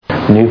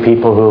new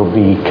people who will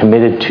be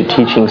committed to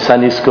teaching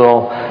Sunday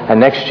school, a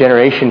next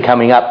generation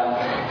coming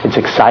up. It's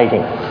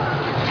exciting.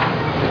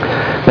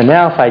 But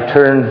now if I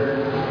turn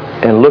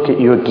and look at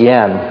you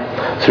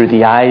again through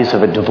the eyes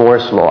of a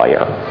divorce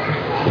lawyer,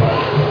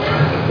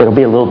 it'll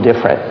be a little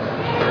different.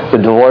 The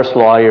divorce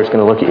lawyer is going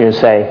to look at you and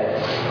say,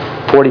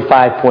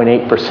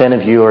 45.8%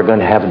 of you are going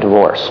to have a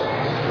divorce.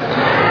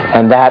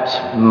 And that's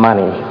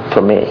money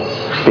for me,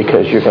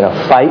 because you're going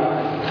to fight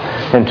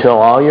until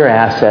all your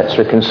assets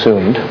are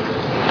consumed,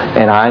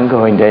 and I'm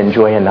going to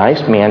enjoy a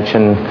nice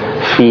mansion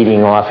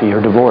feeding off of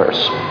your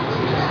divorce.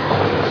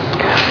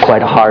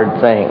 Quite a hard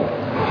thing.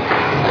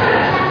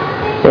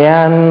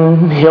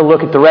 And he'll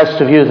look at the rest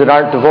of you that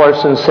aren't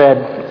divorced and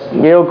said,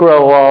 you'll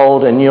grow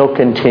old and you'll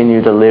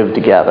continue to live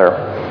together,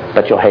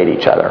 but you'll hate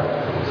each other.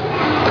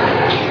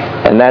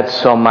 And that's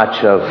so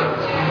much of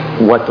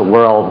what the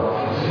world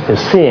is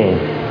seeing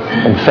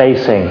and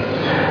facing.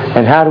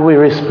 And how do we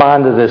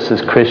respond to this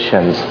as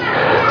Christians?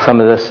 Some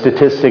of the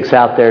statistics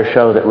out there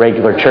show that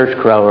regular church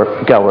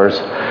goers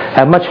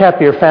have much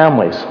happier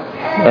families,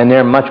 and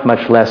they're much,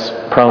 much less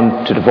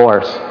prone to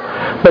divorce.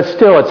 But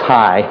still it's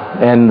high,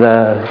 and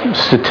the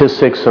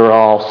statistics are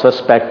all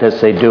suspect as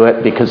they do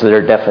it because of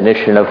their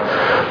definition of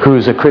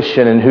who's a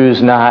Christian and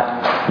who's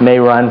not. May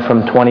run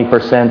from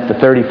 20% to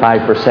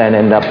 35%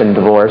 end up in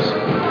divorce.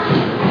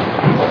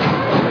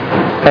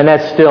 And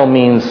that still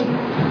means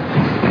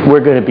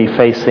we're going to be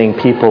facing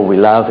people we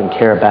love and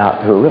care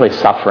about who are really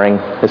suffering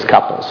as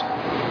couples.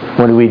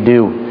 What do we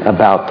do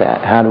about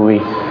that? How do we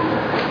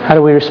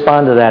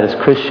respond to that as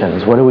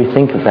Christians? What do we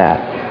think of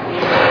that?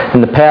 In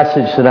the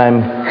passage that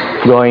I'm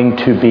going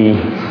to be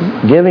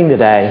giving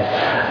today,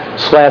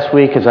 last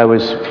week as I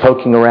was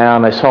poking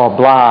around, I saw a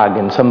blog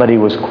and somebody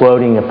was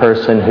quoting a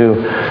person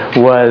who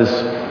was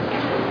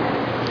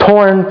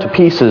torn to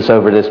pieces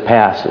over this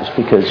passage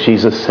because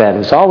Jesus said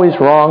it's always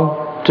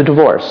wrong to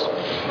divorce.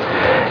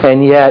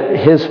 And yet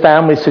his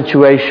family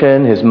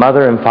situation, his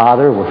mother and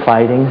father were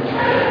fighting.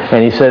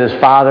 And he said his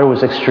father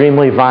was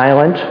extremely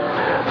violent,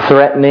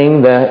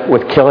 threatening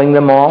with killing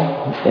them all.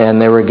 And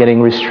they were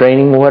getting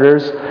restraining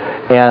orders.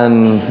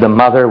 And the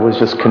mother was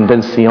just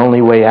convinced the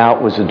only way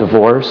out was a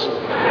divorce.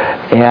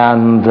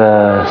 And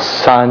the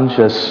son,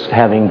 just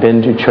having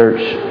been to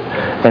church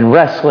and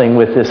wrestling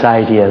with this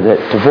idea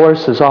that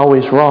divorce is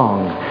always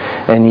wrong.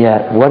 And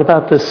yet, what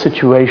about this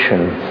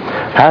situation?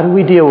 How do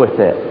we deal with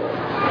it?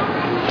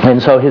 And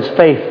so his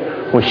faith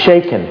was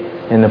shaken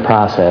in the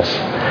process.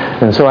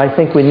 And so I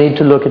think we need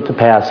to look at the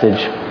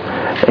passage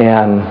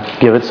and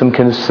give it some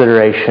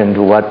consideration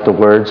to what the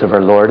words of our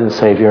Lord and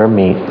Savior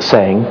are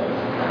saying.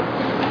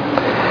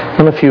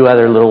 And a few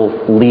other little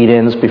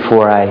lead-ins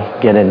before I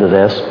get into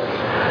this.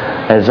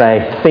 As I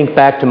think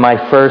back to my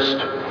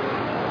first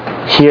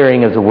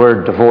hearing of the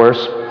word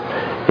divorce,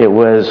 it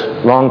was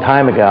a long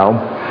time ago.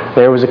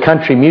 There was a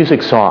country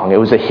music song. It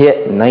was a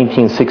hit in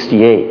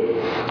 1968.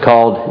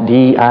 Called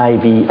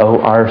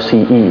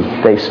D-I-V-O-R-C-E.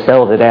 They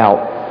spelled it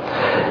out.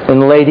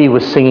 And the lady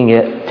was singing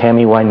it,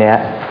 Tammy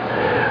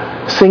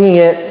Wynette, singing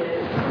it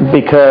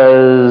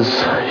because,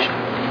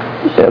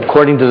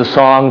 according to the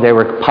song, they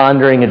were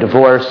pondering a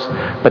divorce,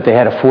 but they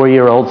had a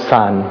 4-year-old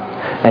son,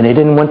 and they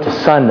didn't want the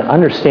son to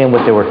understand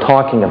what they were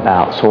talking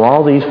about. So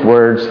all these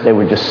words, they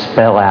would just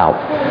spell out.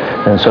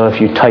 And so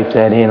if you type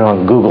that in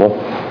on Google,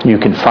 you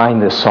can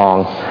find this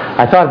song.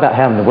 I thought about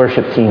having the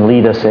worship team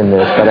lead us in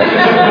this, but it's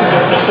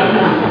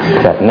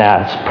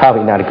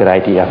probably not a good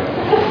idea.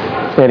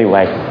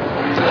 Anyway,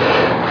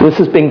 this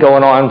has been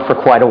going on for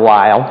quite a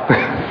while,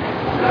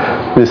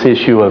 this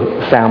issue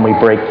of family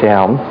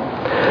breakdown.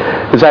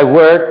 As I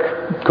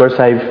work, of course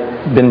I've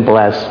been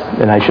blessed,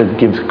 and I should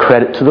give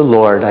credit to the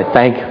Lord. I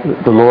thank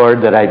the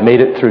Lord that I've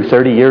made it through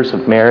 30 years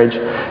of marriage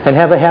and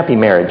have a happy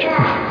marriage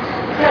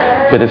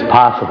that is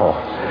possible.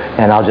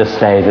 And I'll just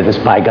say that it's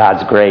by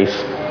God's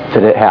grace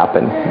that it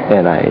happened,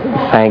 and I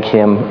thank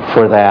Him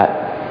for that.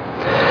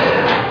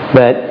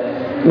 But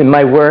in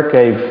my work,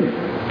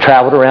 I've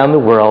traveled around the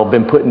world,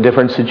 been put in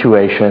different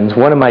situations.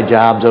 One of my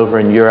jobs over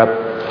in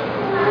Europe,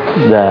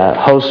 the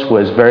host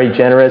was very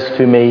generous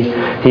to me.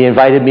 He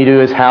invited me to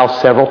his house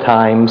several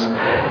times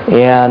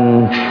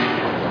and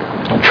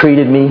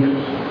treated me.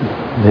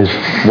 His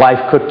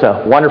wife cooked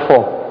a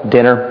wonderful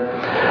dinner.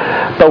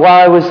 But while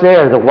I was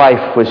there, the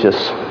wife was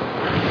just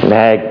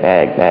nag.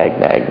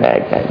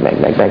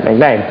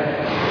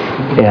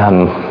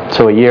 And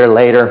so a year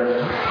later,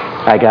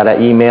 I got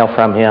an email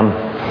from him,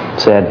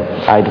 said,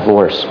 I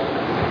divorce.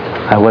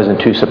 I wasn't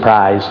too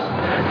surprised.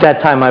 At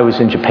that time, I was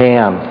in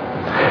Japan.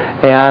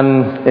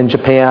 And in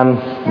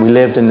Japan, we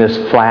lived in this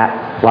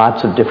flat,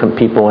 lots of different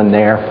people in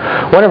there.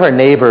 One of our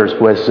neighbors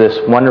was this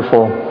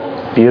wonderful,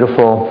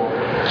 beautiful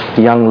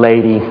young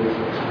lady.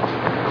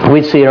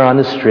 We'd see her on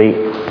the street,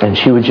 and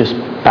she would just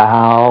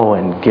bow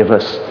and give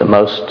us the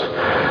most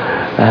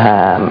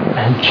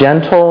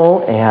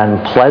gentle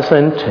and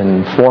pleasant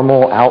and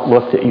formal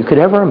outlook that you could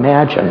ever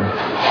imagine.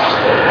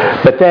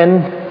 But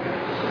then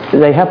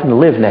they happened to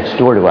live next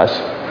door to us,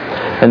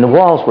 and the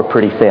walls were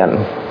pretty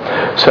thin.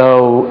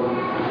 So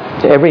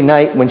every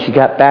night when she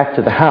got back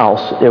to the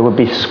house, there would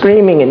be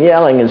screaming and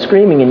yelling and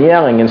screaming and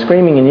yelling and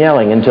screaming and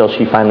yelling until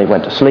she finally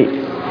went to sleep.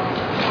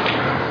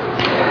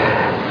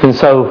 And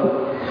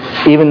so,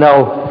 even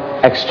though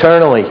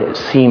externally it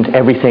seemed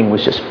everything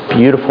was just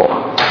beautiful,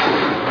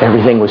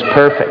 everything was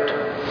perfect,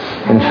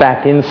 in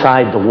fact,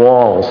 inside the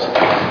walls,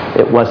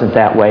 it wasn't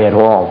that way at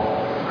all.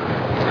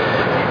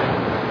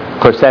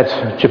 Of course,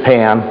 that's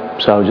Japan,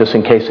 so just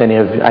in case any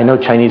of you, I know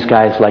Chinese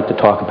guys like to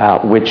talk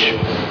about which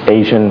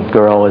Asian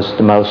girl is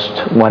the most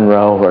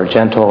Wenro or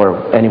gentle,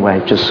 or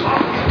anyway, just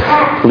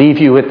leave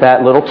you with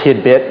that little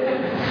tidbit.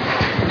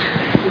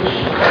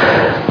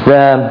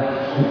 The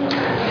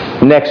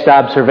next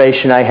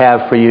observation I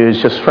have for you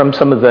is just from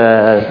some of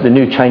the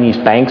new Chinese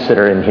banks that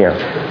are in here.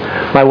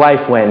 My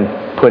wife went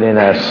and put in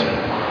a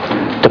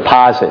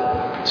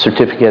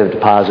certificate of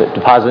deposit,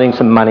 depositing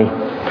some money.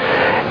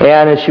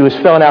 And as she was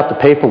filling out the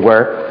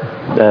paperwork,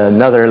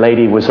 another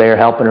lady was there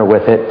helping her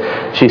with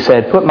it. She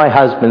said, "Put my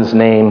husband's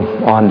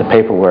name on the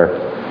paperwork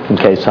in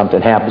case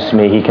something happens to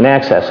me, he can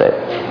access it."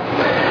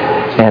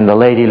 And the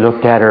lady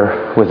looked at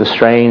her with a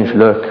strange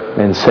look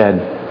and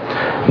said,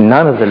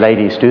 "None of the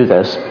ladies do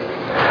this.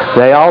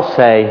 They all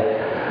say,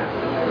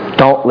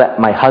 'Don't let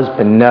my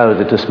husband know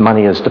that this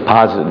money is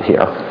deposited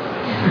here.'"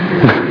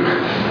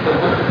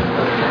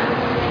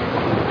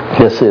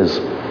 This is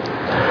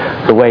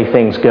the way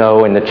things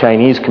go in the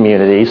Chinese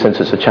community, since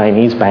it's a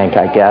Chinese bank,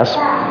 I guess.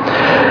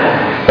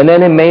 And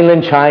then in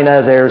mainland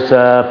China, there's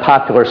a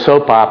popular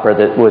soap opera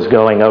that was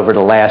going over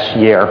the last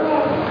year.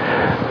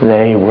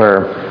 They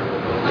were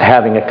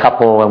having a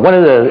couple, and one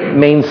of the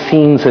main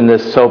scenes in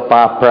this soap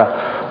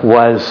opera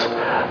was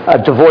a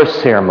divorce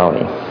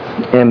ceremony.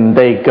 And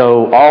they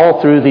go all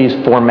through these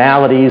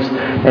formalities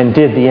and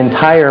did the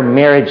entire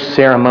marriage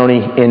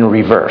ceremony in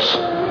reverse.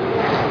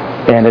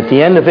 And at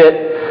the end of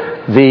it,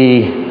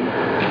 the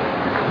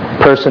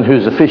person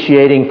who's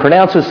officiating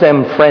pronounces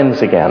them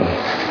friends again,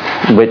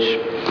 which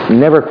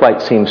never quite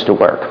seems to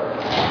work.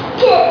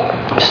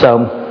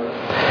 So,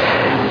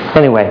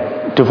 anyway,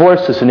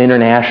 divorce is an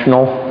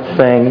international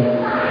thing,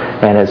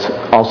 and it's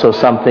also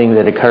something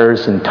that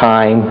occurs in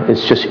time.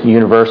 It's just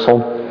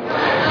universal.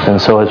 And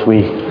so as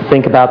we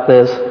think about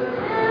this,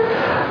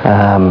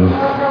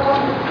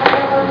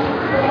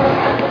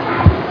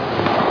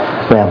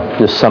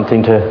 just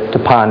something to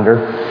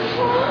ponder,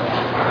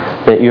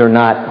 that you're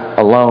not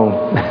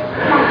alone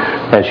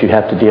as you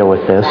have to deal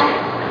with this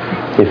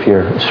if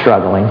you're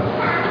struggling.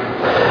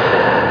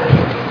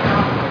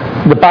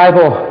 The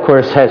Bible, of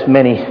course, has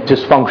many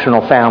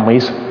dysfunctional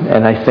families,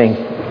 and I think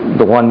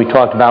the one we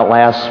talked about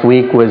last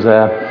week was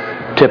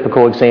a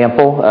typical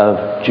example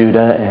of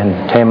Judah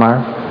and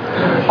Tamar.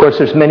 Of course,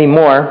 there's many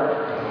more,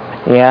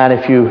 and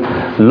if you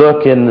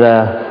look in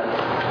the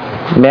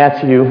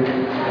Matthew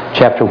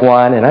chapter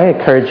 1, and I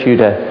encourage you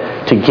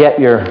to get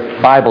your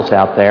Bibles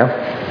out there.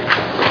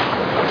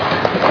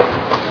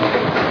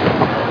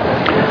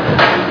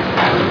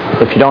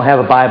 If you don't have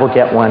a Bible,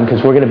 get one,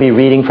 because we're going to be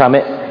reading from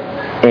it.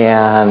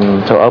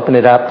 And so open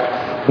it up.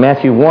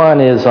 Matthew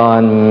 1 is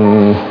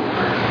on,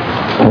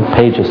 what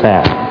page is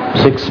that?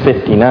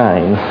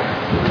 659.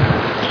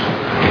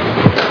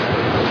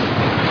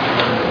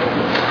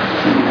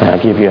 And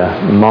I'll give you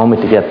a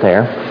moment to get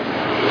there.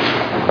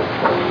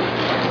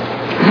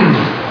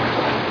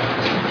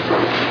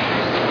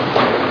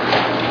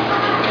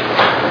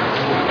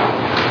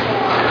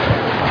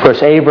 Of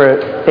course,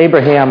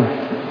 Abraham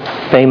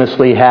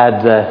famously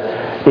had the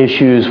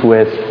issues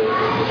with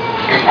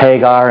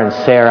Hagar and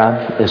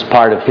Sarah as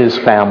part of his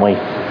family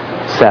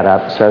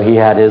setup. So he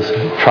had his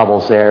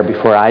troubles there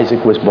before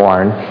Isaac was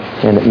born,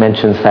 and it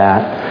mentions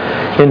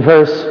that. In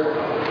verse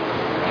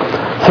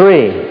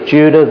 3,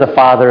 Judah, the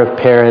father of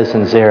Perez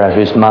and Zerah,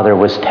 whose mother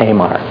was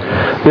Tamar.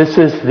 This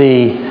is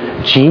the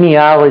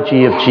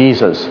genealogy of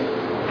Jesus.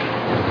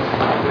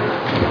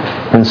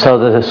 And so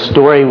the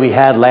story we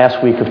had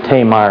last week of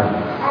Tamar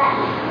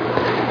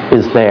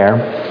is there.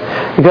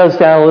 It goes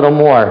down a little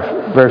more.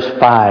 Verse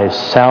 5,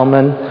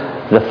 Salmon,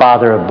 the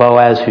father of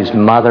Boaz, whose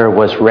mother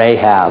was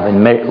Rahab.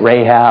 And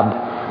Rahab,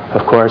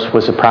 of course,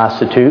 was a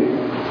prostitute.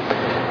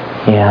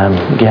 And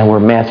again,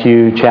 we're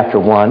Matthew chapter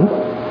 1.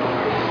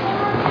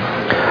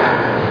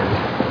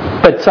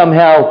 But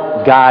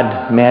somehow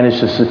God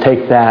manages to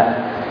take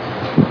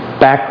that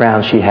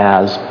background she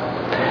has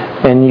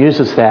and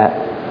uses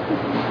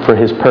that for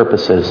his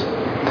purposes.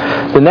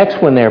 The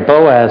next one there,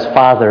 Boaz,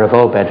 father of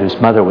Obed, whose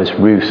mother was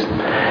Ruth.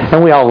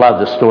 And we all love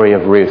the story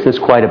of Ruth. It's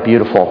quite a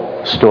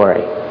beautiful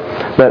story.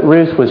 But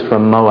Ruth was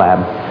from Moab.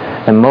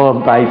 And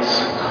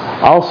Moabites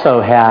also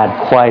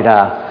had quite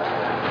a,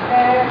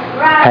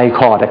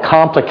 a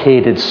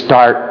complicated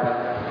start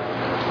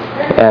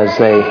as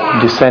they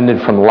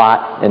descended from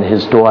Lot and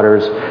his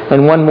daughters,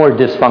 and one more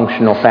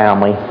dysfunctional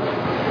family.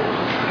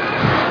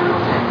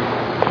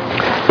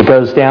 It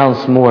goes down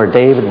some more.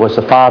 David was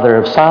the father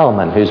of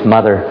Solomon, whose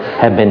mother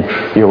had been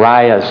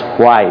Uriah's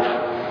wife.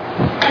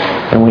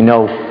 And we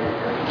know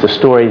the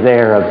story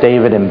there of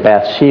David and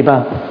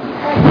Bathsheba,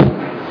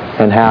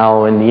 and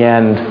how in the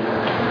end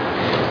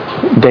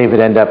David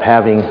ended up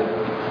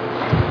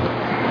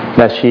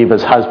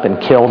Bathsheba's husband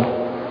killed.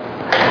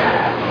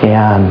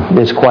 And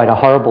it's quite a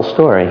horrible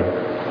story.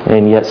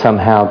 And yet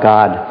somehow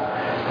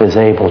God is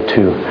able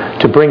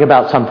to bring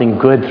about something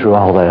good through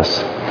all this.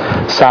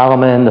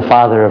 Solomon, the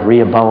father of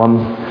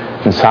Rehoboam,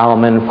 and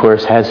Solomon, of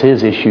course, has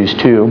his issues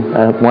too.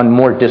 One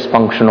more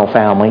dysfunctional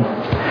family.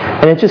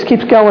 And it just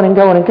keeps going and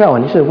going and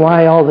going. You say,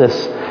 why all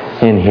this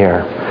in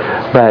here?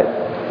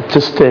 But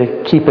just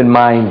to keep in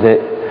mind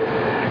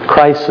that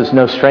Christ is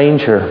no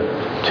stranger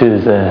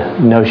to the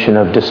notion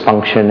of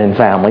dysfunction in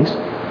families.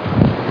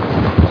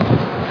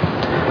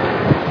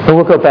 And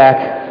we'll go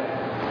back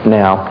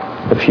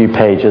now a few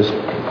pages,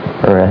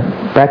 or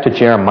back to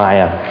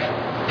Jeremiah.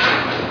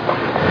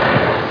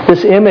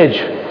 This image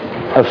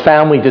of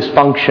family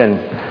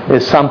dysfunction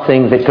is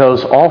something that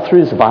goes all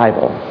through the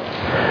Bible.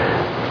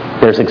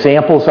 There's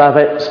examples of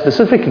it,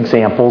 specific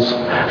examples,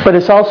 but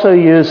it's also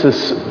used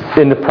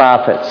in the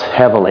prophets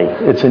heavily.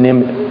 It's an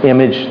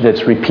image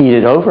that's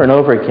repeated over and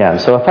over again.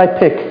 So if I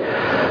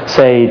pick,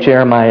 say,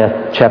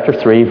 Jeremiah chapter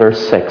 3,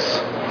 verse 6.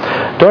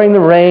 During the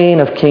reign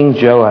of King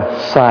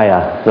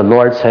Josiah, the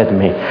Lord said to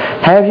me,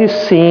 have you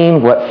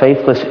seen what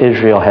faithless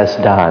Israel has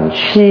done?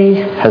 She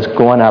has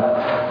gone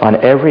up on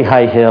every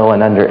high hill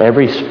and under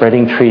every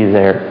spreading tree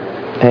there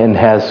and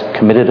has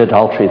committed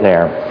adultery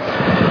there.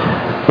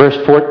 Verse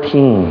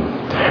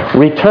 14,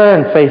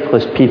 return,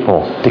 faithless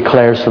people,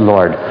 declares the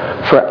Lord,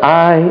 for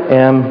I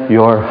am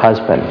your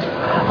husband.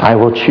 I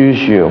will choose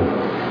you,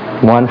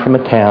 one from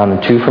a town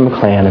and two from a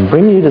clan, and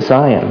bring you to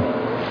Zion.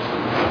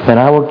 Then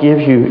I will give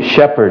you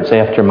shepherds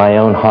after my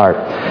own heart,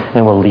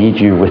 and will lead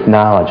you with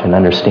knowledge and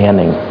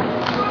understanding.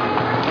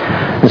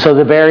 And so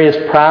the various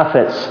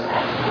prophets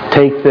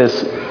take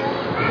this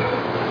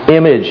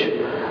image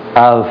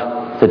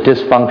of the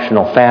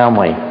dysfunctional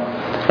family,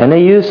 and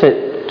they use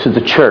it to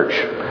the church,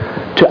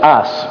 to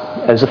us,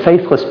 as a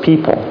faithless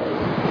people.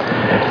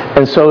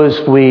 And so as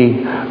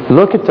we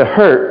look at the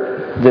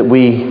hurt that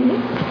we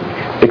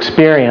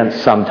experience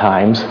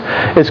sometimes,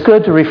 it's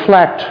good to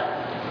reflect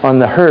on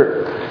the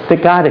hurt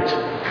that God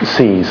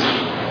sees,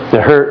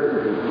 the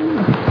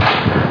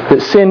hurt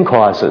that sin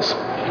causes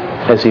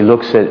as He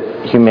looks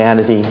at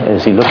humanity,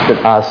 as He looks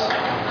at us.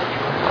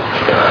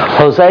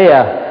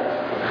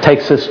 Hosea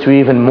takes us to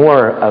even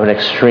more of an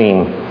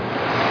extreme.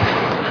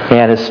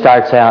 And it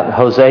starts out in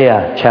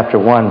Hosea chapter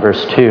 1,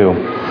 verse 2.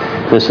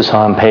 This is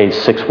on page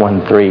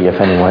 613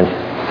 if anyone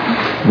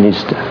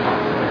needs to.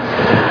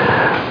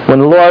 When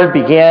the Lord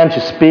began to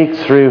speak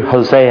through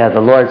Hosea,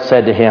 the Lord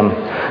said to him,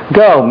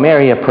 go,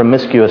 marry a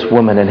promiscuous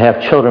woman and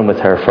have children with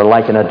her, for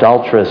like an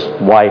adulterous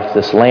wife,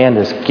 this land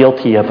is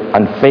guilty of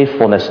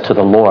unfaithfulness to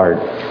the Lord.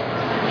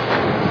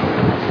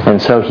 And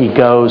so he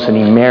goes and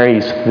he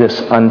marries this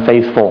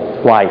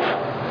unfaithful wife.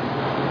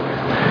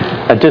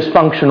 A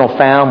dysfunctional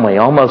family,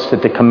 almost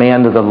at the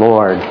command of the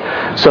Lord,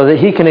 so that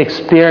he can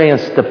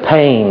experience the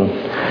pain.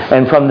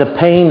 And from the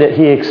pain that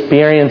he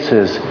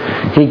experiences,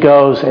 he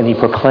goes and he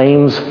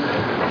proclaims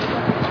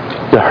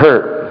the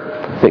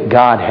hurt that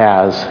God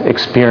has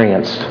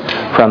experienced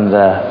from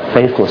the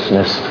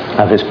faithlessness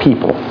of His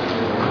people.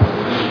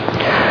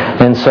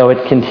 And so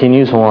it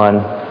continues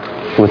on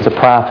with the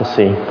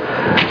prophecy.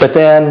 But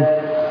then,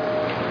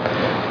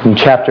 in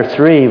chapter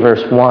 3,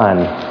 verse 1,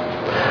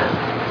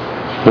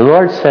 the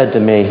Lord said to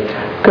me,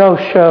 go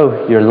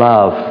show your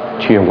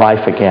love to your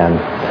wife again.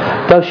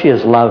 Though she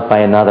is loved by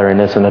another and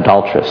is an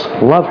adulteress,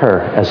 love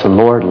her as the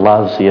Lord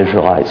loves the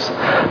Israelites,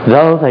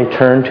 though they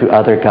turn to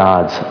other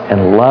gods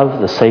and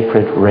love the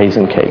sacred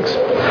raisin cakes.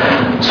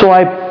 So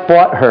I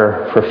bought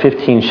her for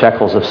 15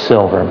 shekels of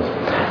silver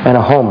and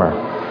a homer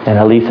and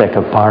a lethek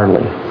of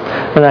barley.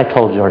 And I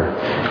told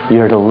her,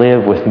 you are to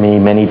live with me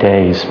many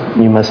days.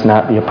 You must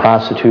not be a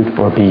prostitute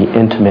or be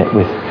intimate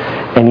with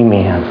any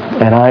man,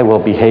 and I will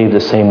behave the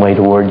same way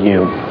toward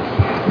you.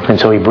 And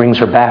so he brings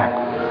her back.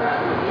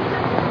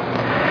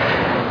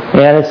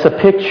 And it's a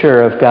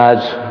picture of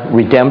God's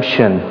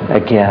redemption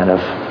again, of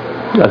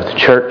the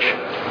church,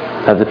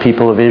 of the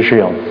people of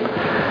Israel.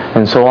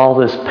 And so all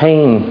this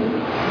pain,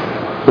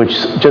 which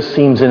just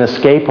seems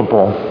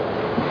inescapable,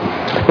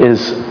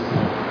 is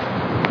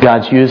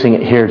God's using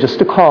it here just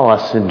to call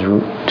us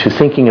into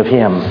thinking of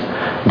Him,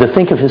 to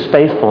think of His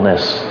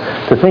faithfulness,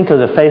 to think of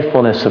the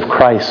faithfulness of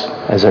Christ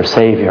as our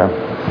Savior.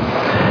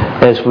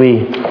 As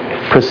we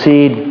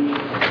proceed,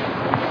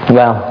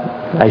 well,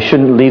 I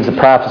shouldn't leave the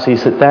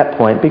prophecies at that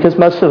point, because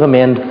most of them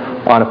end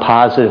on a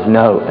positive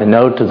note, a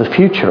note to the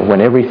future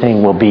when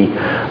everything will be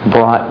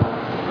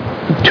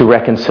brought to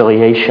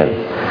reconciliation.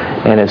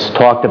 And it's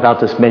talked about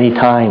this many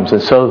times.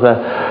 And so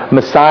the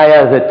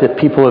Messiah that the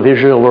people of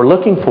Israel were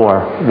looking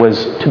for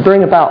was to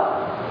bring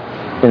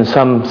about, in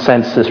some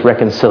sense, this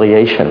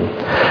reconciliation.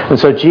 And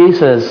so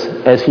Jesus,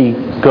 as He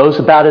goes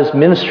about His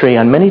ministry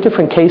on many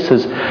different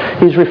cases,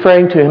 He's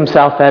referring to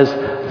Himself as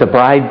the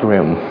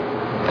bridegroom.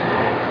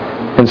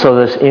 And so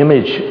this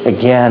image,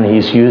 again,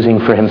 He's using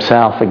for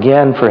Himself and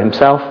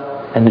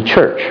the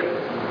church.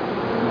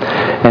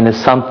 And it's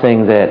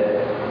something that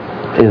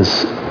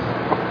is,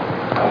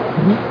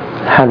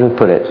 how do I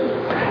put it?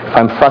 If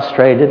I'm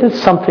frustrated, it's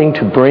something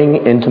to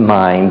bring into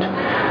mind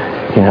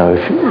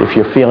if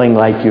you're feeling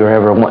like you're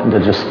ever wanting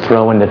to just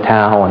throw in the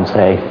towel and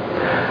say,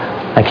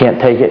 I can't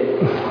take it,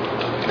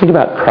 think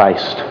about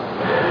Christ.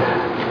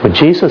 Would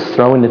Jesus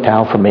throw in the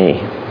towel for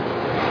me?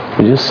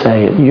 You just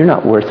say, you're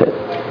not worth it.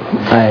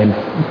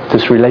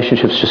 This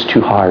relationship's just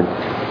too hard.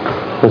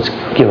 Let's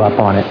give up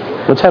on it.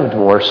 Let's have a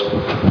divorce.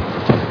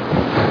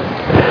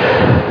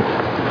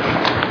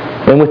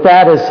 And with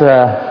that as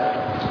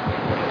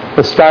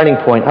the starting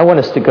point, I want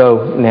us to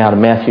go now to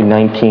Matthew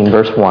 19,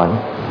 verse 1.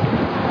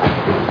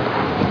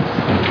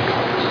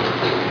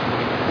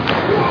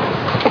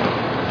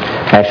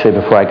 Actually,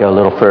 before I go a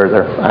little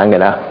further, I'm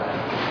going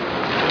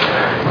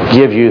to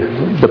give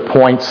you the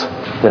points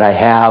that I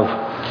have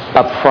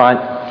up front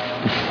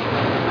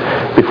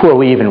before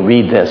we even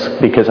read this,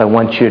 because I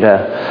want you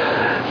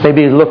to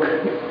maybe look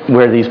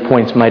where these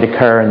points might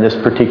occur in this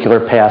particular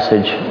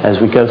passage as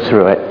we go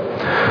through it.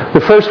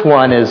 The first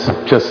one is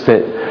just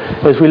that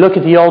as we look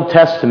at the Old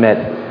Testament,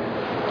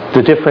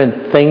 the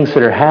different things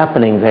that are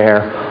happening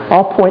there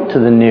all point to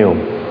the new.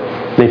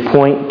 They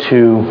point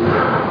to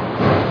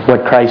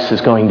what Christ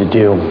is going to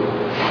do.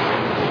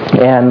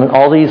 And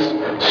all these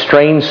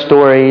strange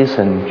stories,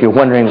 and you're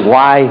wondering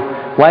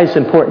why is it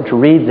important to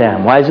read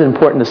them? Why is it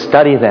important to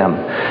study them?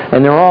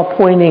 And they're all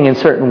pointing in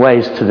certain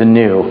ways to the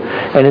new.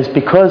 And it's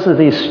because of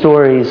these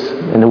stories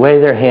and the way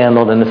they're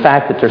handled and the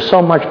fact that they're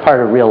so much part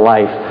of real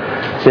life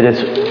that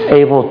it's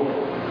able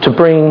to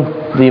bring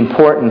the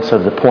importance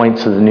of the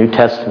points of the New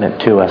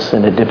Testament to us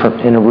in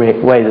a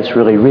way that's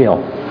really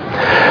real.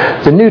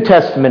 The New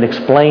Testament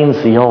explains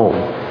the Old.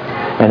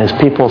 And as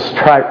people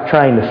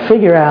trying to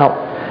figure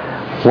out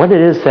what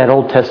it is that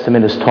Old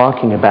Testament is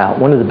talking about,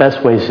 one of the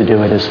best ways to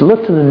do it is to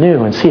look to the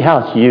New and see how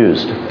it's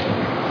used.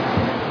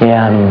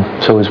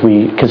 And so as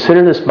we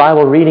consider this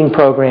Bible reading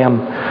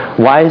program,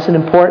 why is it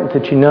important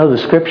that you know the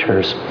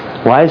Scriptures?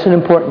 Why is it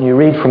important you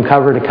read from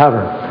cover to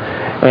cover?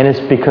 And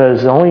it's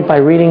because only by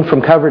reading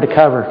from cover to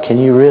cover can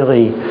you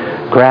really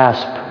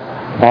grasp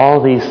all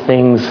these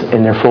things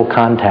in their full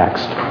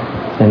context.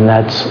 And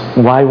that's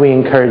why we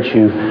encourage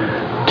you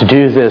to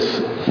do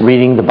this,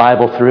 reading the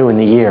Bible through in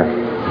the year.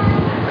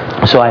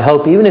 So I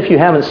hope, even if you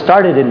haven't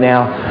started it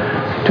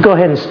now, to go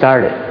ahead and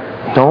start it.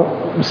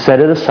 Don't set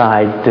it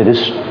aside. That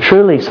is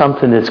truly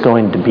something that's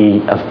going to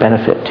be of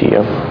benefit to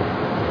you.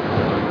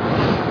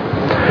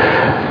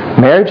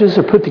 Marriages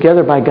are put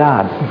together by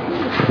God.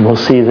 We'll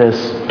see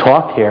this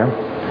talk here.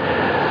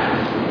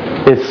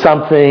 It's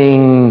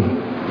something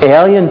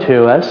alien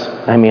to us.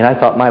 I mean, I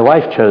thought my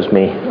wife chose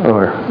me,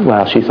 or,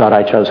 well, she thought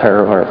I chose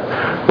her, or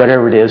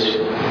whatever it is.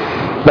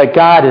 But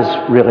God is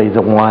really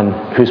the one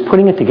who's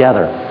putting it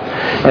together.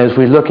 As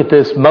we look at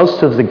this,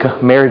 most of the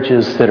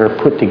marriages that are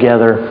put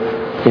together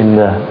in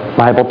the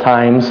Bible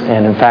times,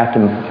 and in fact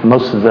in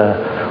most of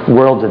the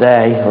world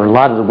today, or a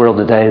lot of the world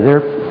today,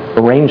 they're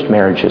arranged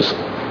marriages.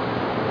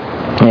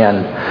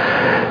 And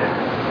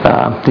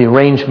the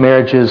arranged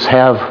marriages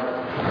have,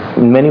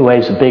 in many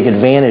ways, a big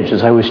advantage.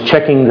 As I was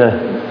checking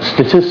the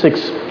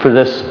statistics for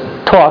this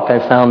talk, I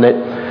found that,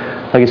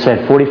 like I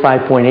said,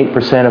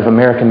 45.8% of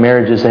American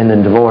marriages end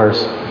in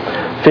divorce.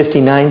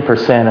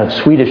 59% of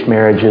Swedish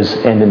marriages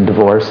end in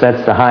divorce.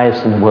 That's the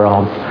highest in the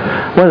world.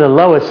 One of the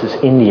lowest is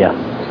India,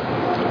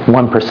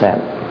 1%.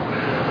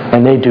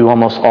 And they do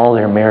almost all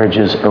their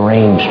marriages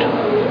arranged.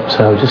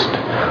 So just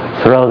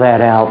throw that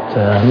out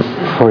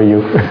for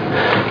you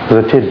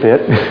as a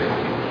tidbit.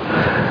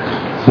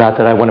 Not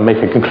that I want to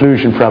make a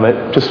conclusion from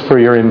it, just for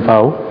your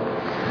info.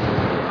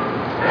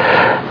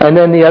 And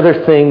then the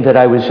other thing that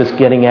I was just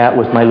getting at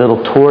with my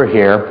little tour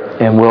here,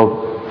 and we'll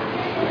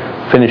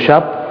finish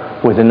up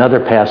with another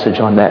passage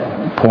on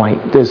that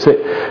point, is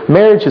that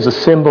marriage is a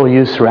symbol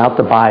used throughout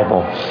the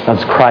Bible of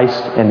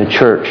Christ and the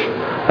church,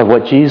 of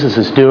what Jesus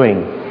is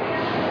doing.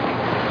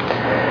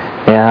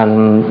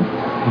 And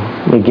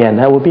again,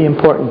 that will be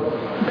important.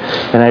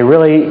 And I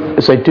really,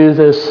 as I do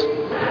this,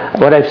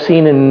 what I've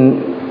seen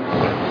in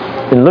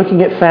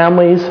looking at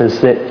families is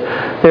that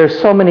there are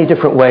so many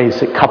different ways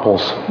that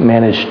couples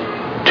manage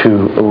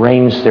to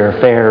arrange their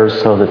affairs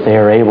so that they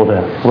are able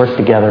to work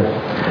together.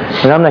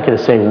 And I'm not going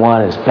to say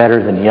one is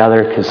better than the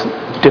other, because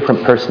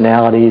different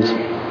personalities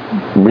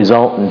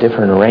result in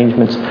different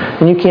arrangements.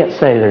 And you can't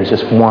say there's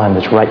just one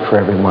that's right for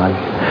everyone.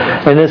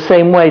 In the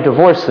same way,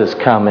 divorces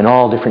come in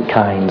all different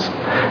kinds.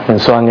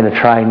 And so I'm going to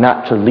try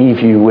not to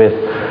leave you with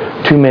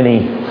too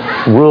many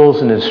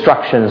rules and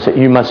instructions that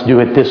you must do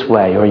it this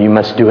way or you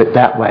must do it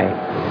that way.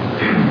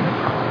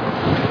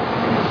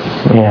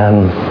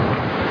 And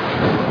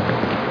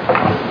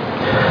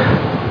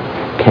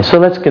okay, so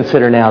let's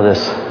consider now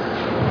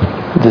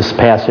this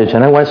passage,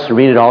 and I want us to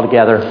read it all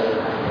together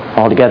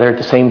at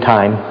the same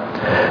time.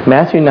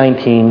 Matthew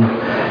 19,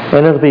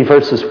 and it'll be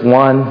verses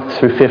 1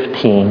 through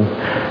 15,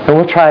 and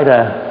we'll try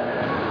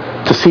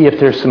to see if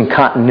there's some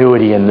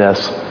continuity in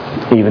this,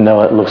 even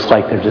though it looks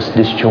like they're just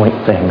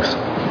disjoint things.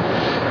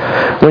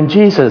 When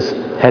Jesus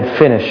had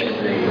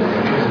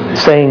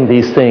finished saying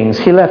these things,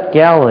 he left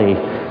Galilee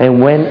and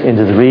went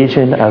into the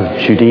region of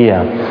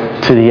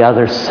Judea, to the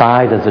other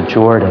side of the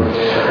Jordan.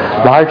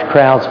 Large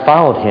crowds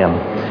followed him,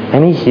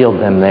 and he healed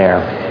them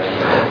there.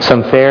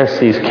 Some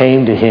Pharisees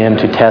came to him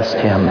to test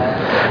him.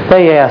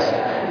 They asked,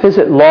 "Is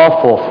it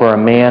lawful for a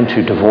man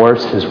to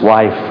divorce his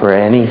wife for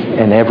any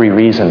and every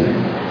reason?"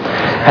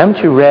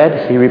 "Haven't you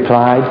read," he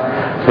replied,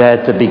 "that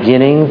at the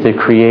beginning the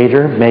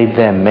Creator made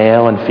them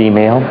male and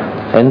female,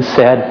 and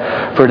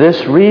said, 'For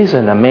this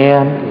reason a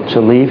man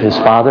shall leave his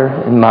father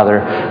and mother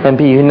and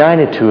be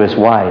united to his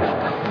wife,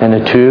 and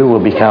the two will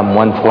become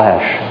one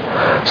flesh.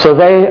 So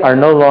they are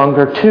no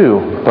longer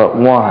two, but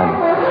one.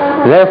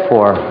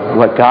 Therefore,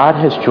 what God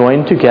has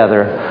joined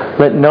together,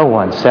 let no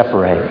one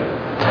separate.'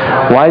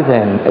 Why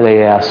then,"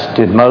 they asked,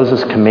 "did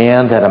Moses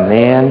command that a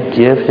man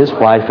give his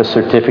wife a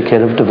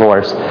certificate of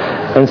divorce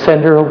and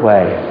send her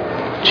away?"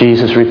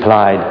 Jesus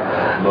replied,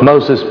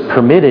 "Moses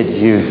permitted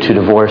you to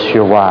divorce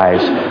your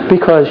wives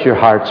because your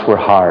hearts were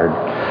hard.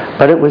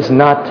 But it was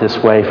not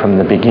this way from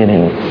the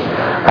beginning.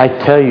 I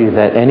tell you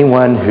that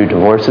anyone who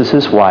divorces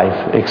his wife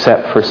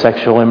except for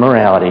sexual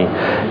immorality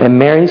and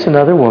marries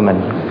another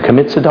woman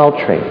commits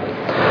adultery."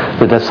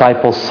 The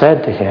disciples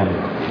said to him,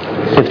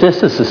 "If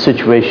this is the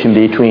situation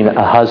between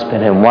a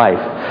husband and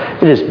wife,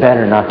 it is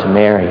better not to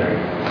marry."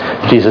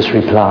 Jesus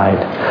replied,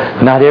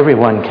 "Not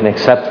everyone can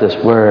accept this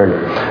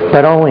word,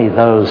 but only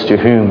those to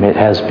whom it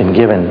has been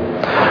given.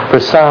 For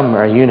some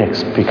are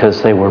eunuchs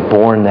because they were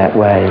born that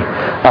way.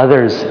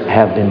 Others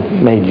have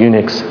been made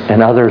eunuchs,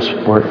 and others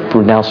were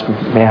renounced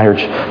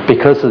marriage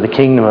because of the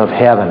kingdom of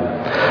heaven.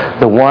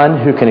 The one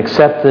who can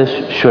accept this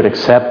should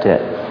accept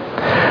it."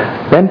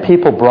 Then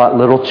people brought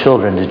little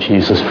children to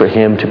Jesus for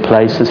him to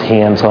place his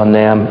hands on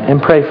them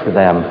and pray for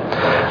them.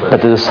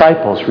 But the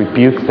disciples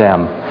rebuked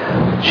them.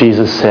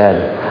 Jesus said,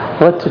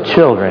 "Let the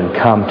children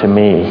come to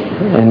me,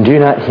 and do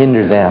not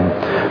hinder them,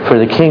 for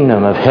the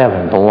kingdom of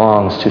heaven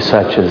belongs to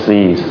such as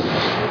these."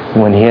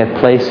 When he had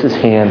placed his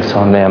hands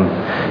on them,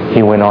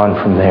 he went on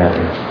from there.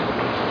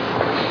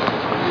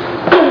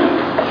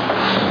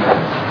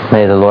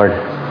 May the Lord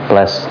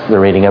bless the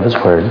reading of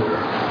his word.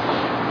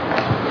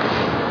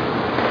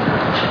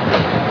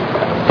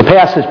 The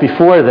passage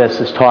before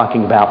this is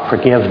talking about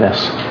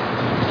forgiveness.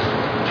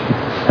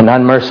 An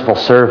unmerciful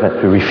servant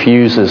who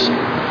refuses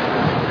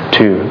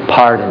to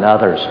pardon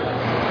others.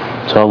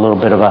 So a little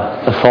bit of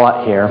a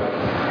thought here.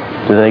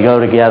 Do they go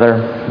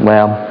together?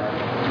 Well,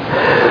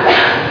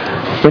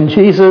 when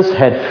Jesus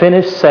had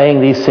finished saying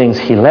these things,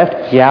 he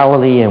left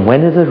Galilee and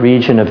went to the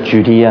region of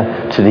Judea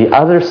to the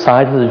other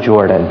side of the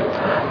Jordan.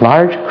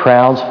 Large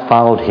crowds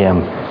followed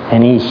him,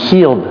 and he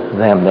healed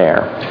them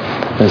there.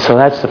 And so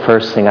that's the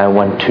first thing I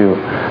want to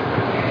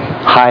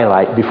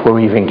highlight before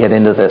we even get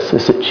into this,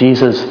 is that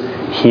Jesus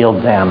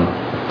healed them.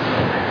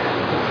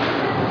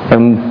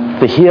 And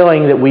the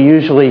healing that we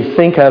usually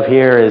think of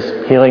here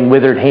is healing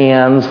withered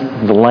hands,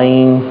 the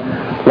lame,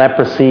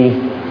 leprosy.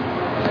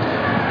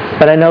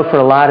 But I know for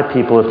a lot of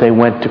people, if they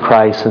went to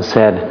Christ and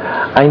said,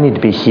 "I need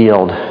to be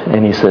healed,"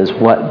 and he says,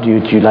 "What do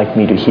you like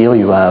me to heal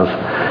you of?"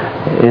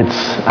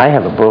 I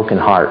have a broken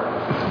heart.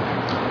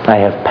 I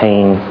have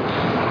pain.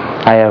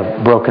 I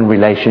have broken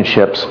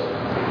relationships.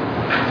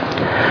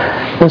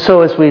 And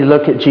so as we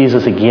look at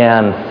Jesus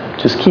again,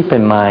 just keep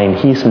in mind,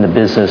 he's in the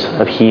business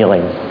of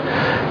healing.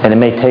 And it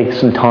may take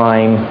some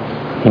time.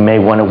 He may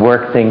want to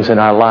work things in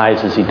our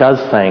lives as he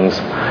does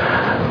things.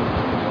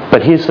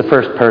 But he's the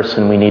first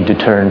person we need to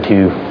turn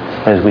to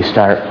as we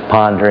start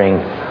pondering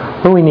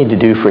what do we need to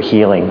do for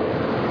healing.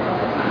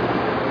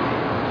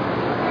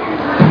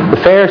 The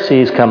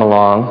Pharisees come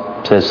along.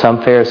 It says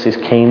some Pharisees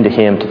came to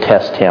him to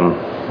test him.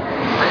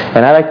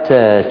 And I'd like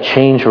to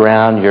change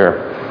around your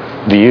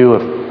view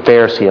of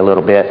Pharisee a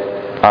little bit.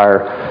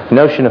 Our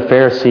notion of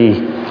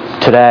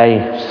Pharisee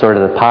today, sort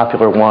of the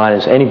popular one,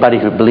 is anybody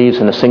who believes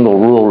in a single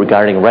rule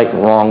regarding right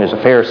and wrong is a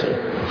Pharisee.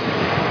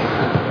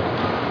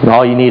 And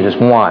all you need is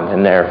one,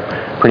 and they're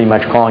pretty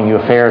much calling you a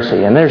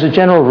Pharisee. And there's a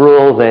general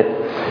rule that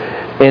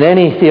in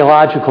any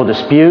theological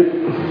dispute,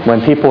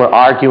 when people are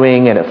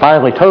arguing and it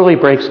finally totally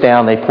breaks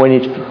down, they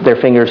point their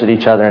fingers at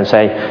each other and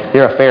say,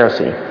 "You're a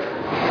Pharisee."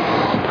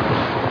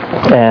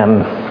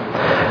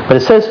 But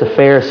it says the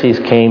Pharisees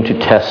came to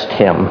test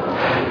him.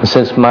 And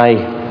since my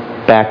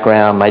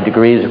background, my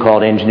degrees are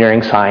called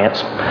engineering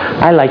science,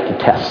 I like to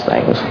test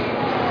things.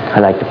 I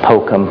like to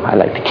poke them. I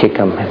like to kick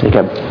them. I think,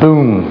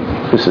 boom,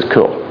 this is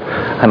cool.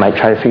 I might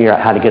try to figure out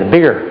how to get a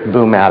bigger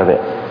boom out of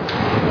it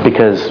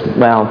because,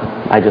 well,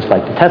 I just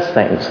like to test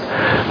things.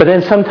 But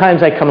then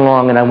sometimes I come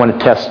along and I want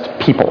to test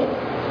people,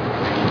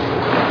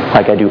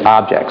 like I do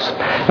objects.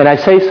 And I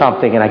say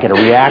something and I get a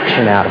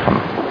reaction out of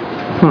them.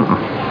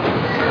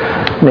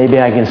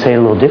 Maybe I can say it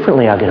a little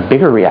differently. I'll get a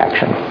bigger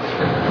reaction.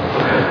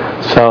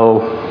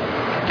 So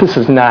this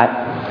is not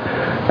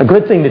a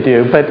good thing to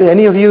do. But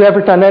any of you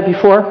ever done that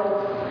before?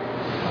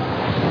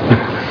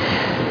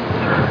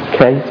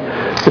 Okay.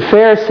 The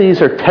Pharisees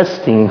are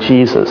testing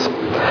Jesus.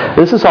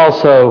 This is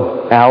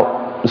also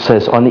out, it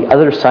says, on the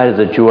other side of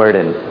the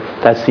Jordan.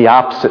 That's the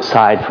opposite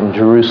side from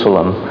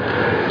Jerusalem.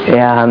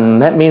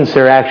 And that means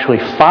they're actually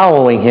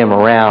following him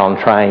around,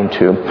 trying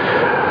to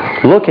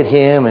look at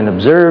him and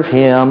observe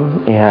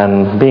him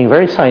and being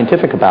very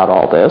scientific about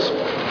all this.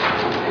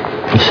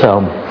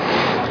 So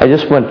I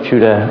just want you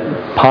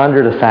to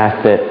ponder the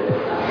fact that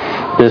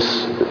this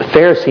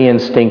Pharisee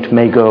instinct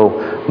may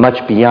go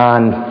much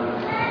beyond.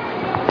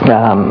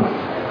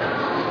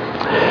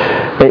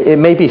 It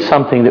may be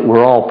something that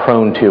we're all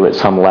prone to at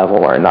some level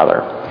or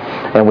another,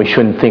 and we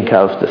shouldn't think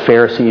of the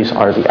Pharisees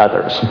are the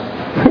others.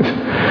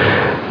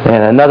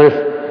 And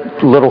another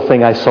little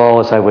thing I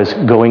saw as I was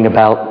going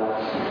about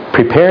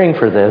preparing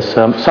for this,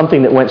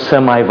 something that went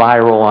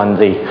semi-viral on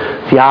the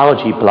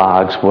theology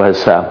blogs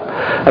was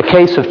a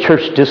case of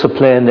church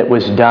discipline that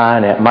was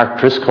done at Mark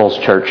Driscoll's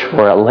church,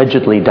 or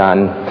allegedly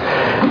done.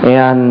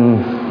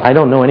 And I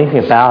don't know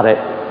anything about it.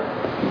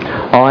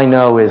 All I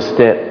know is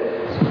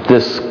that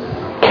this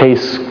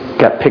case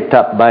got picked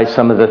up by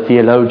some of the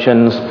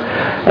theologians,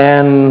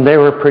 and they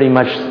were pretty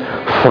much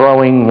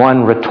throwing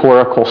one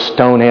rhetorical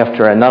stone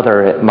after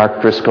another at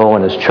Mark Driscoll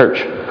and his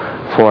church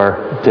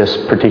for this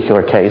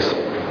particular case.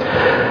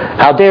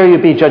 How dare you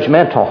be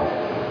judgmental?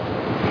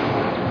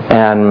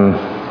 And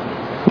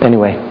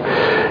anyway,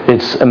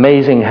 it's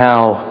amazing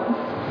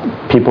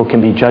how people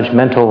can be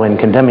judgmental and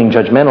condemning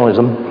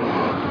judgmentalism,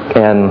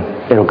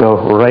 and it'll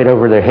go right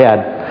over their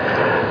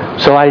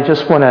head. So I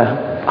just want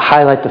to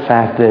highlight the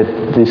fact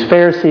that these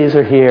Pharisees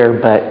are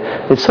here, but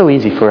it's so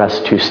easy for us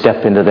to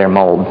step into their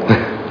mold.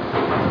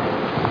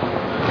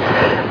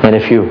 And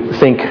if you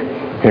think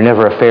you're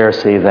never a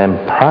Pharisee,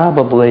 then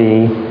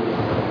probably,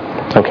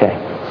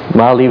 okay,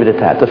 well, I'll leave it at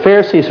that. The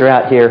Pharisees are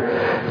out here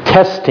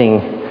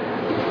testing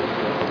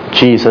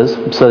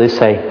Jesus. So they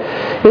say,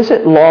 is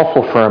it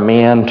lawful for a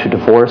man to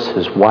divorce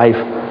his wife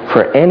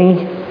for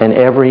any and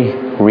every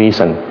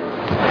reason?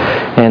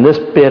 And this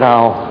bit,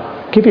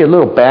 I'll give you a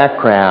little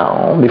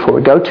background before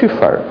we go too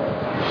far.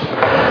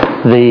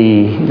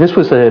 This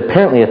was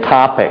apparently a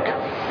topic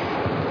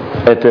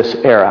at this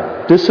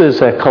era. This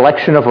is a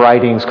collection of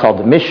writings called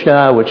the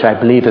Mishnah, which I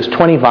believe is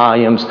 20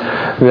 volumes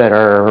that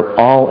are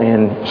all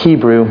in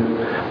Hebrew.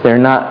 They're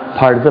not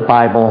part of the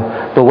Bible,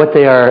 but what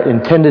they are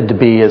intended to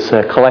be is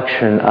a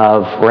collection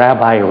of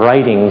rabbi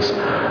writings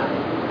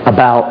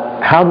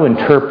about how to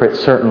interpret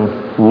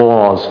certain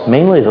laws,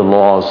 mainly the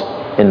laws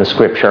in the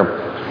Scripture.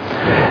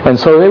 And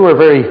so they were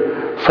very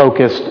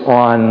focused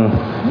on,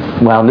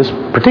 well, in this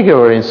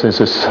particular instance,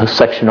 a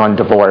section on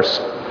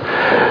divorce.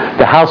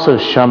 The house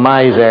of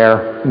Shammai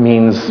there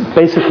means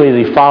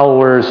basically the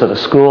followers of a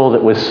school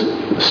that was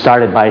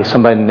started by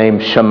somebody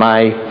named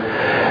Shammai.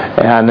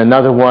 And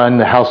another one,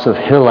 the house of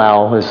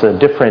Hillel, is a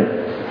different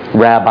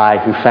rabbi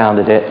who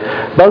founded it.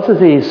 Both of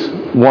these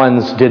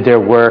ones did their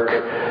work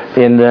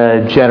in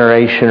the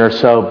generation or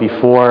so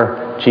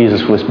before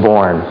Jesus was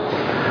born.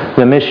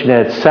 The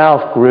Mishnah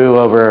itself grew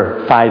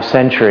over 5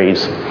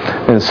 centuries.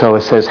 And so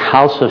it says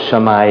house of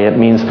Shammai. It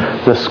means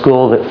the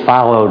school that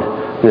followed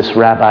this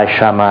Rabbi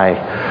Shammai.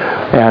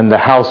 And the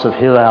house of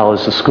Hillel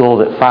is the school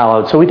that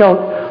followed. So we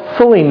don't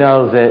fully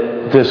know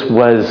that this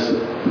was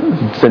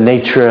the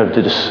nature of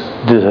the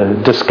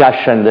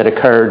discussion that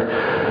occurred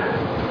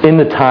in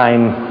the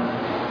time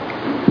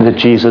that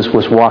Jesus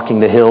was walking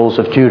the hills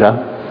of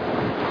Judah.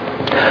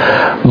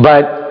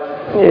 But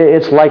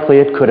it's likely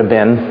it could have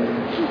been.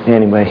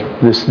 Anyway,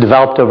 this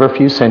developed over a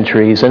few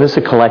centuries, and it's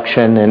a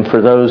collection, and for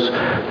those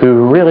who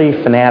are really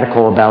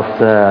fanatical about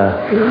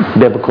the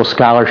biblical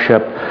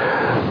scholarship,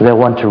 they'll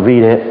want to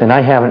read it, and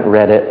I haven't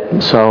read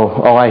it, so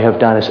all I have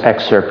done is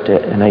excerpt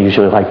it, and I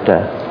usually like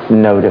to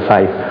note if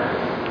I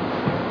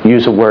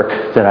use a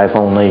work that I've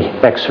only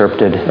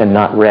excerpted and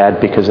not read,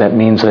 because that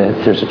means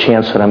that there's a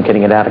chance that I'm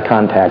getting it out of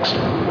context.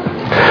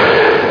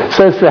 It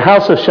says, the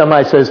house of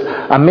Shammai says,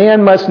 a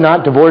man must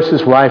not divorce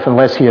his wife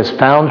unless he has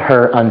found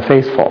her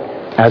unfaithful,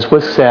 as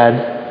was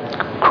said,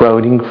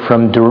 quoting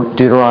from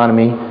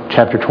Deuteronomy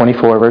chapter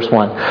 24, verse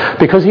 1,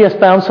 because he has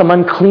found some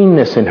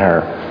uncleanness in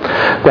her.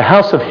 The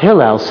house of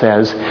Hillel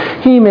says,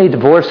 he may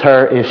divorce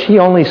her if she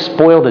only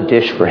spoiled a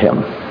dish for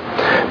him,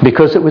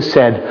 because it was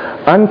said,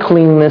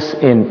 uncleanness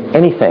in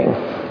anything.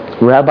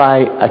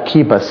 Rabbi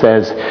Akiba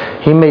says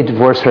he may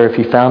divorce her if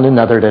he found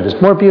another that is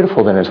more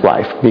beautiful than his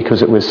wife,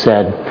 because it was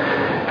said,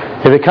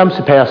 if it comes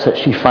to pass that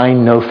she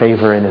find no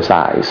favor in his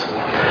eyes.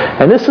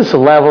 And this is the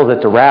level that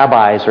the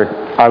rabbis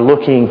are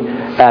looking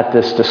at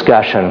this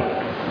discussion.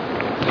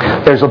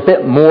 There's a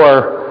bit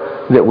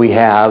more that we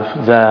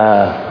have.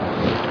 The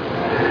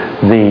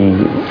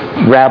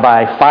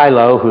Rabbi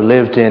Philo, who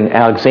lived in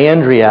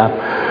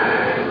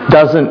Alexandria,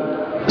 doesn't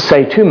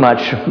say too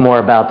much more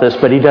about this,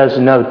 but he does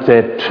note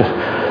that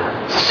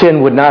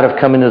sin would not have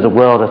come into the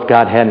world if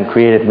God hadn't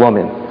created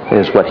woman,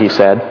 is what he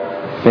said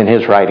in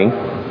his writing.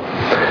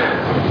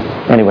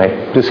 Anyway,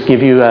 just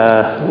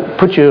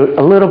put you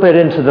a little bit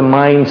into the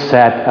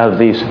mindset of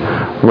these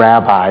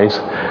rabbis.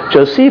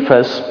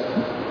 Josephus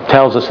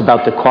tells us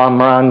about the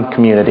Qumran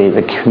community,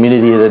 the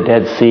community of the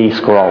Dead Sea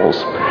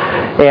Scrolls.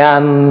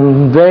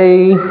 And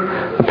they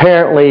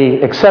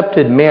apparently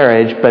accepted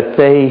marriage, but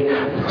they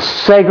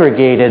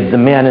segregated the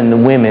men and the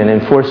women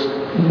and forced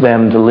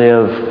them to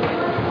live,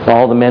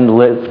 all the men to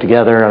live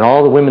together and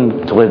all the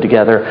women to live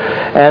together.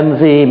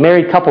 And the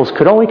married couples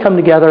could only come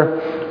together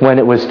when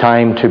it was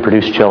time to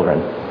produce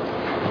children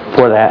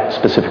for that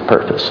specific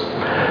purpose.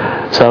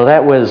 So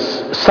that was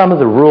some of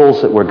the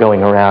rules that were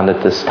going around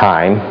at this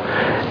time.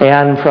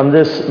 And from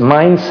this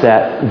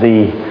mindset,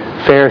 the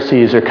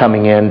Pharisees are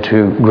coming in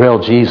to grill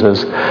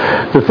Jesus.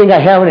 The thing I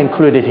haven't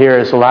included here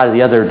is a lot of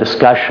the other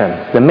discussion.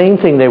 The main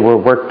thing they were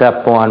worked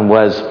up on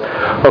was,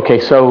 okay,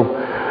 so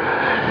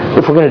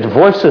if we're going to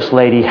divorce this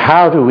lady,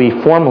 how do we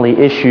formally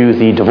issue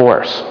the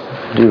divorce?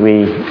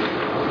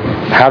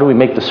 How do we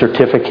make the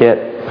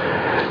certificate?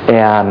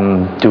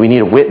 And do we need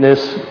a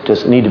witness?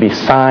 Does it need to be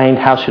signed?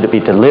 How should it be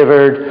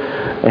delivered?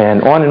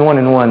 And on and on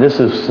and on. This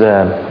is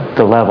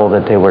the level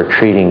that they were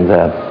treating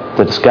the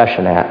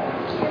discussion at.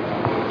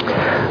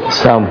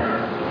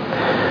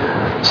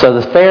 So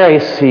the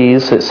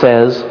Pharisees, it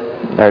says,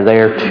 are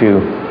there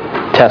to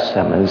test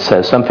him. And it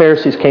says, some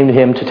Pharisees came to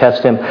him to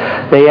test him.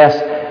 They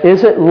asked,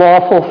 is it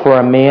lawful for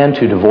a man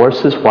to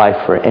divorce his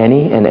wife for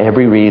any and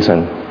every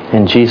reason?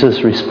 And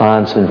Jesus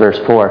responds in verse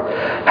 4,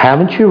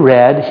 haven't you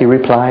read, he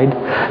replied,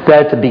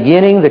 that at the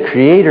beginning the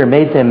Creator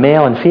made them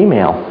male and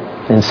female,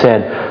 and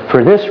said,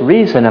 for this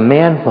reason a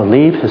man will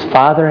leave his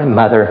father and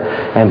mother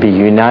and be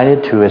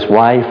united to his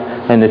wife,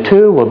 and the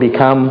two will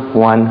become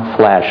one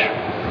flesh.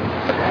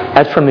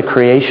 That's from the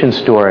creation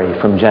story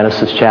from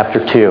Genesis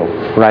chapter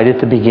 2, right at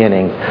the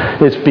beginning.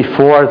 It's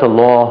before the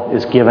law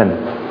is given.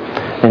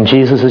 And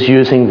Jesus is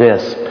using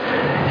this.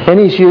 And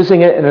he's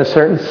using it in a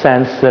certain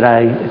sense that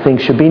I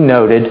think should be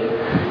noted.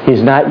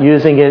 He's not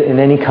using it in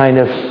any kind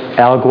of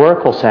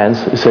allegorical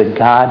sense. It's that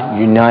God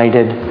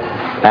united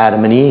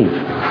Adam and Eve.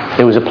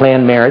 It was a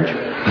planned marriage.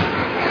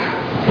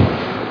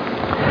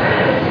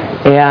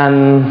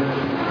 And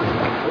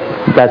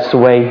that's the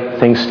way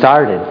things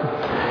started.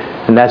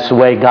 And that's the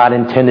way God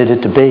intended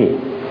it to be,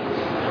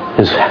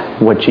 is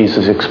what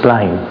Jesus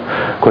explained.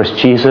 Of course,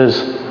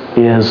 Jesus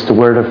is the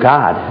Word of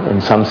God.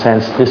 In some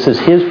sense, this is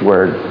His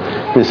Word.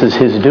 This is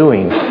His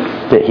doing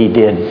that He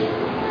did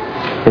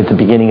at the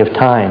beginning of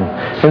time.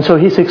 And so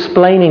He's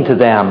explaining to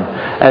them,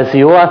 as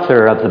the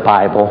author of the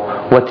Bible,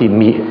 what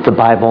the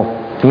Bible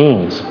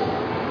means.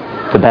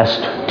 The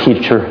best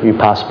teacher you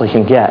possibly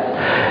can get.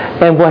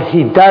 And what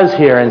He does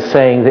here in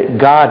saying that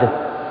God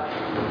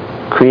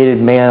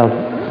created man,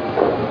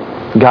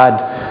 God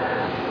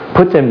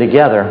put them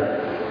together,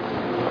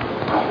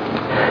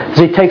 is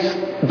He takes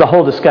the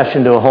whole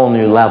discussion to a whole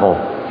new level.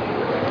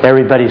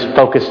 Everybody's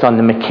focused on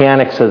the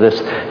mechanics of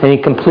this, and they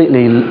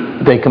completely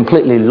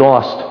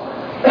lost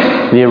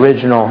the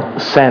original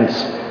sense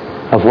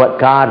of what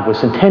God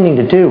was intending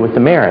to do with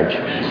the marriage.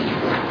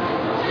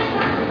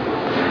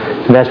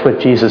 And that's what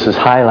Jesus is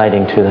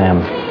highlighting to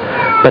them.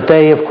 But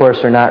they, of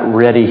course, are not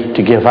ready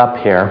to give up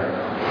here,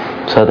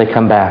 so they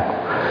come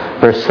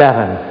back. Verse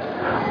 7.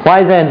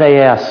 Why then,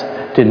 they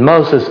ask, did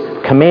Moses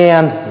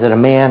command that a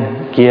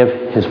man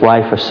give his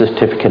wife a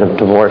certificate of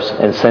divorce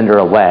and send her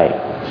away?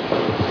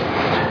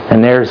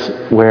 And there's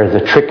where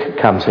the trick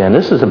comes in.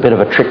 This is a bit of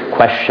a trick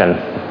question,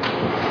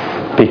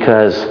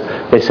 because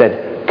they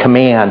said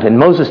command, and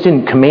Moses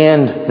didn't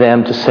command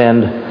them to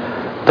send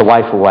the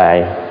wife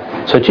away.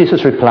 So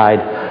Jesus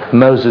replied,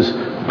 Moses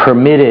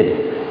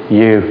permitted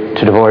you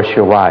to divorce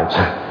your wives.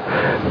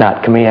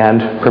 Not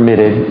command,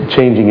 permitted,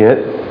 changing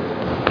it.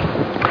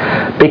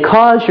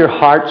 Because your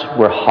hearts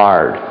were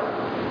hard.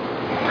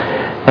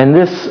 And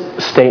this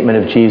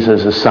statement of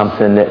Jesus is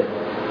something that,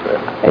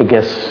 I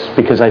guess,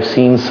 because I've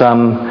seen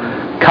some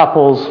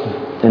couples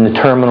in the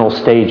terminal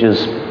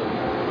stages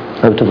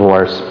of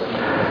divorce,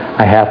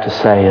 I have to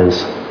say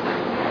is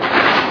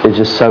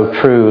just so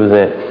true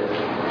that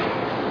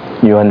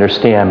you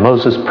understand.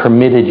 Moses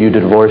permitted you to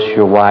divorce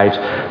your wives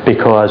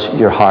because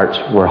your hearts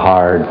were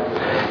hard.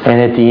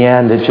 And at the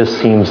end, it just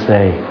seems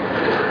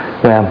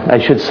I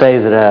should say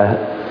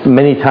that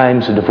many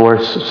times a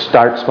divorce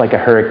starts like a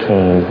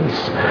hurricane.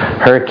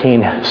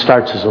 Hurricane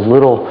starts as a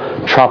little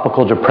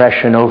tropical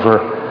depression over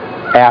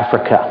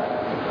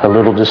Africa, a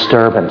little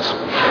disturbance.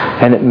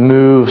 And it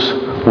moves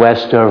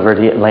west over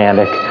the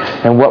Atlantic.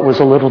 And what was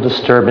a little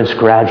disturbance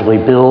gradually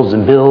builds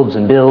and builds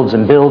and builds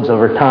and builds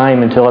over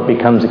time until it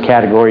becomes a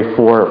Category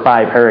 4 or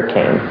 5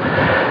 hurricane.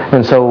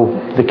 And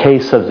so the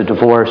case of the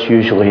divorce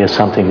usually is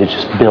something that's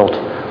just built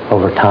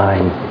over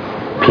time.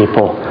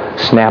 People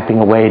snapping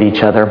away at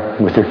each other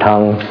with their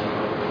tongue,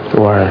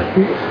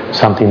 or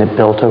something that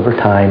built over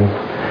time.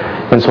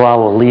 And so I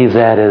will leave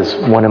that as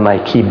one of my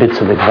key bits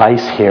of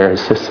advice here,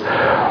 is just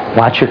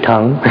watch your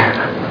tongue.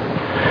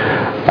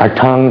 Our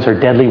tongues are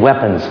deadly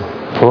weapons,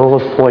 full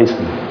of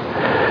poison.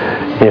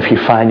 If you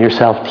find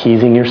yourself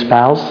teasing your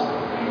spouse,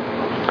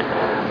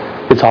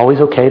 it's always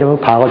okay to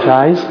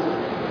apologize,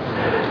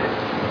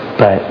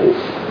 but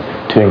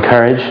to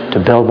encourage, to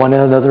build one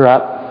another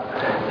up,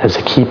 is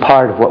a key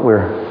part of what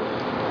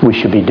we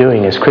should be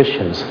doing as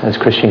Christians, as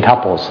Christian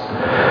couples.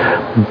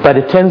 But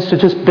it tends to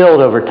just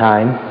build over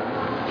time.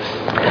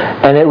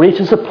 And it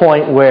reaches a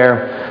point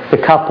where the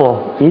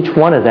couple, each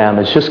one of them,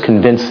 is just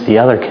convinced the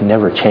other can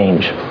never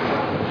change.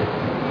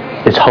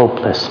 It's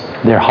hopeless.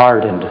 They're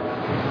hardened.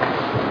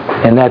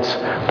 And that's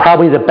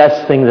probably the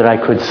best thing that I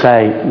could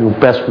say, the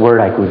best word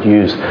I could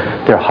use.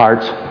 Their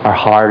hearts are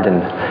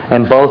hardened.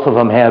 And both of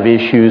them have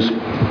issues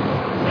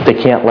they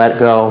can't let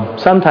go.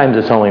 Sometimes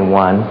it's only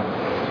one.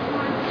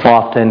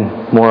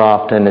 More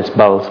often it's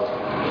both.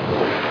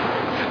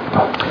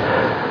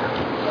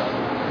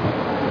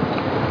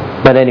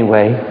 But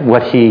anyway,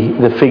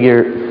 the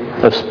figure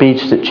of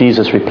speech that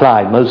Jesus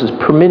replied, Moses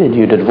permitted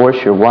you to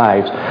divorce your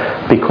wives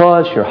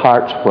because your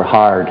hearts were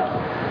hard.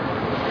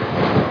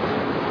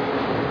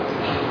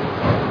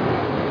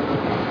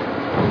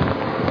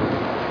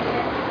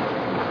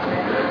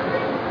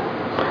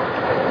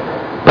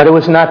 But it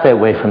was not that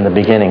way from the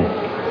beginning.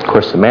 Of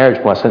course, the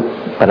marriage wasn't,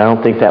 but I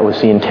don't think that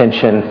was the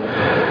intention.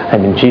 I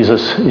mean,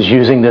 Jesus is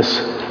using this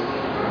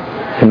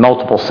in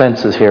multiple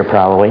senses here,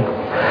 probably.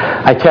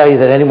 I tell you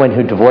that anyone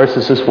who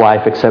divorces his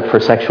wife except for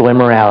sexual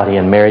immorality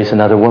and marries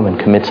another woman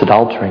commits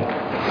adultery.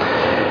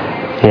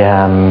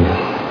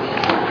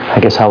 I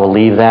guess I will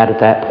leave that at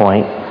that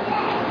point.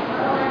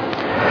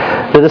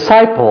 The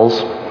disciples,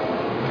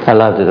 I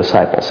love the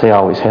disciples. They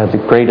always have the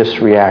greatest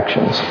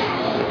reactions.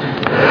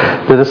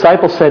 The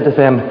disciples said to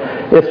them,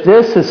 if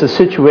this is a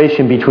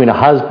situation between a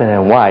husband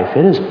and wife,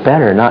 it is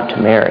better not to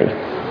marry.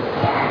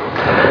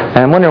 And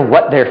I'm wondering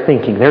what they're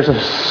thinking. There's a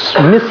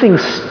missing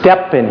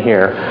step in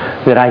here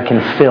that I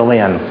can fill in.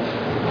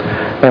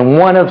 And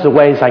one of the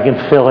ways I can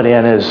fill it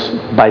in is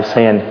by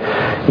saying,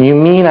 you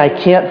mean I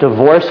can't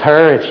divorce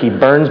her if she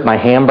burns my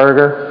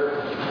hamburger?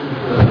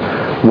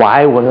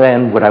 Why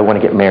then would I want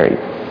to get married?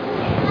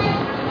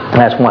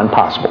 That's one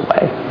possible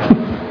way.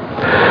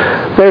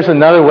 There's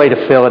another way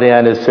to fill it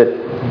in, is that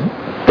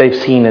they've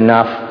seen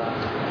enough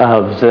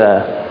of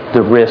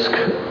the risk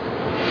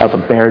of a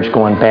marriage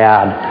going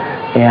bad,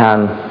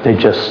 and they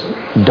just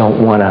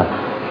don't want to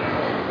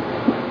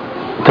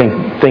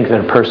think that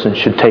a person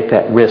should take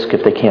that risk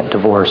if they can't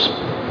divorce.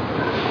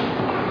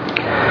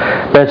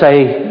 But as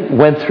I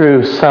went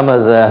through some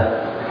of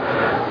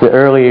the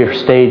earlier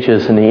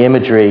stages in the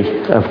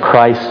imagery of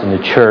Christ and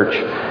the church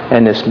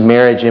and this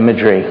marriage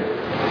imagery,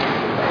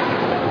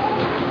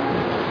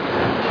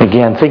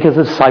 again, think of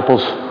the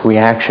disciples'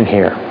 reaction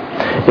here.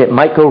 It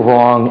might go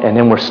wrong, and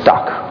then we're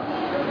stuck.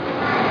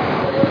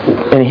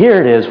 And here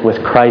it is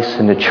with Christ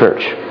and the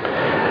church.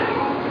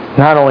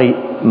 Not only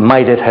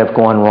might it have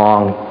gone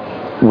wrong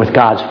with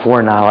God's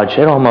foreknowledge,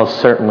 it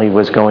almost certainly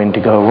was going to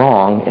go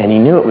wrong, and He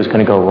knew it was going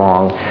to go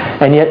wrong.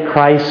 And yet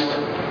Christ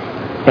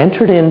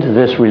entered into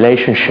this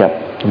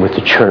relationship with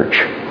the church,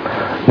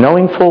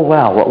 knowing full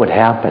well what would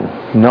happen,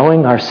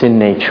 knowing our sin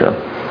nature,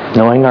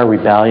 knowing our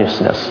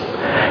rebelliousness,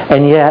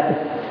 and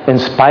yet, in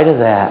spite of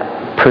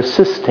that,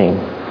 persisting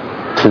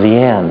to the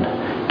end,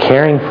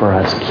 caring for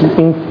us,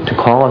 keeping to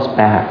call us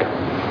back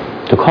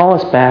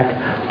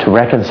to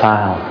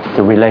reconcile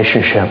the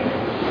relationship.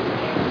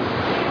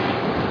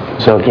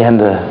 So again,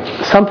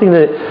 something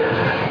that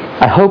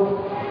I hope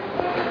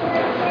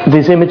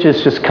these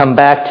images just come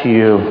back to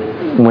you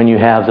when you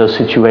have those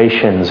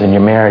situations in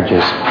your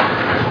marriages,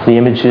 the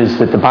images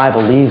that the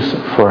Bible leaves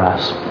for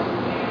us.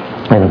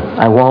 And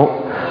I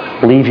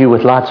won't leave you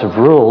with lots of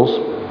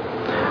rules,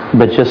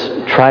 but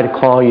just try to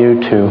call you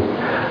to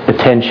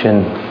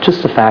attention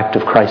just the fact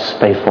of Christ's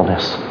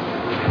faithfulness.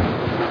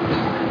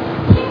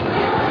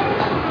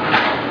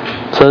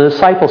 So the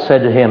disciples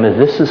said to him, if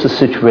this is a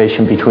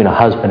situation between a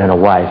husband and a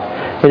wife,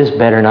 it is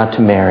better not to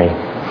marry.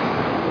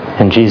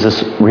 And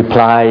Jesus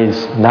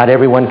replies, not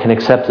everyone can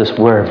accept this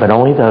word, but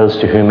only those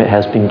to whom it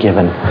has been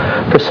given.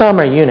 For some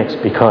are eunuchs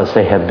because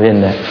they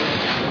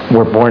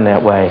were born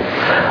that way.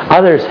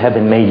 Others have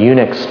been made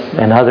eunuchs,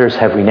 and others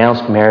have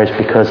renounced marriage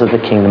because of the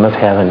kingdom of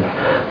heaven.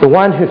 The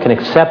one who can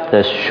accept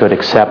this should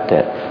accept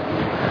it.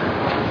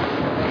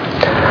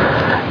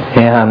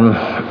 And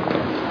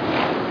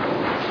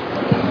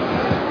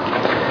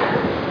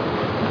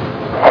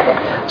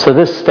so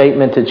this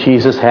statement that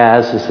Jesus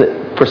has is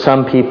that for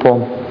some people,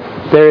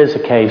 there is a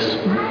case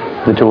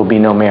that there will be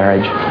no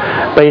marriage.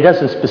 But He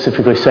doesn't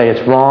specifically say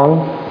it's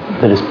wrong,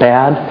 that it's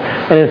bad.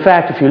 And in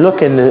fact, if you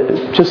look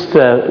into just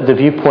the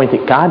viewpoint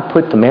that God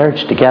put the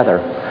marriage together,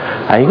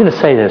 are you going to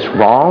say that it's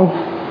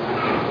wrong?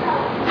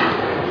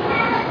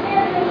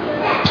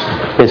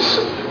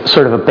 It's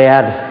sort of a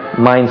bad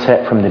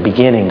mindset from the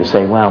beginning to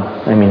say, well,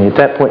 I mean, at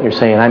that point you're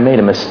saying, I made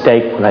a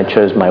mistake when I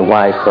chose my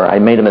wife, or I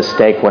made a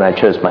mistake when I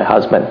chose my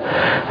husband.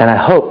 And I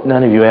hope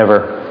none of you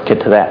ever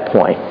get to that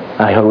point.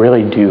 I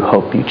really do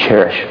hope you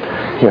cherish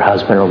your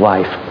husband or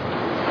wife.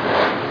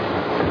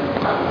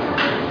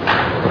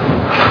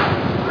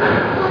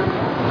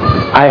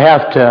 I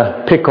have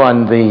to pick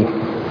on the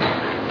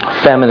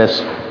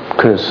feminists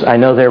because I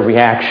know their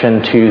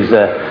reaction to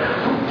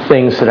the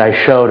things that I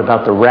showed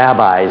about the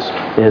rabbis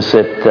is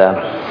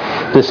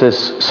that this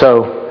is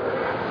so,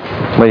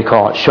 what do you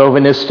call it,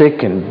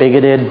 chauvinistic and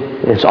bigoted.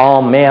 It's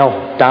all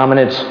male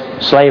dominance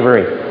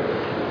slavery.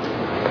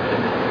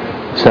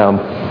 So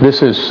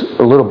this is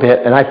a little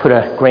bit, and I put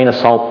a grain of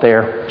salt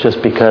there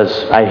just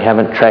because I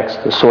haven't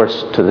tracked the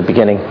source to the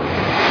beginning.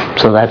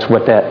 So that's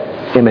what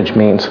that image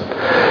means.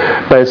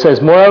 But it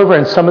says, moreover,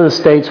 in some of the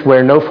states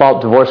where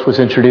no-fault divorce was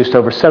introduced,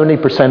 over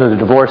 70% of the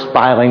divorce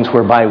filings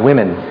were by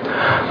women.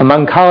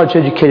 Among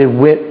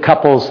college-educated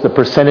couples, the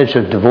percentage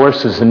of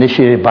divorces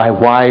initiated by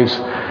wives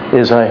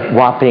is a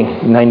whopping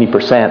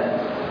 90%.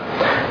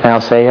 And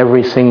I'll say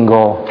every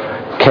single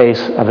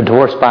case of a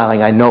divorce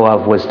filing I know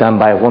of was done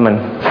by a woman.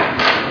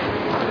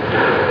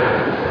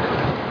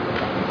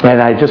 And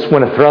I just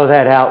want to throw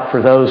that out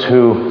for those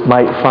who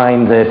might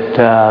find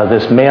that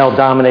this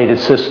male-dominated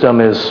system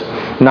is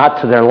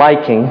not to their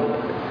liking.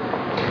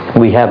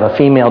 We have a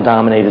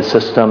female-dominated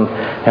system,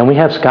 and we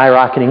have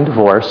skyrocketing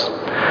divorce.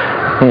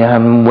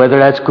 And whether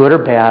that's good or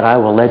bad, I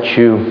will let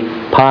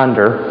you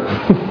ponder.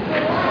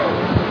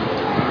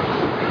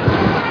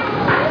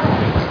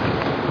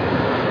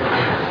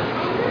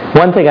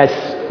 One thing I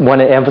want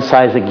to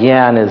emphasize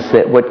again is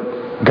that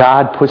what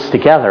God puts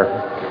together,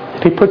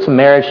 if He puts a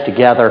marriage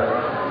together,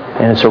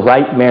 and it's a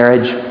right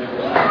marriage,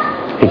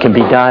 it can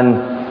be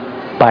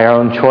done by our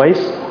own choice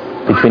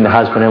between the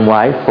husband and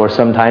wife, or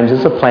sometimes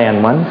it's a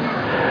planned one.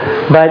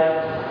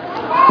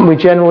 But we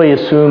generally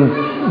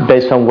assume,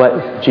 based on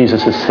what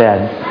Jesus has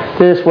said,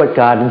 this is what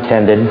God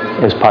intended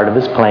as part of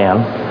His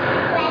plan.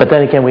 But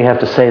then again, we have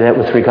to say that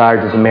with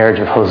regard to the marriage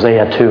of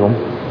Hosea too.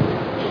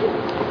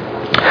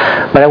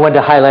 But I wanted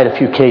to highlight a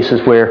few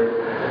cases where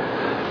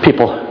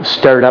people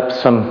stirred up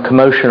some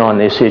commotion on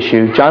this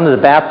issue. John the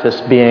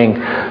Baptist being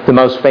the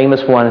most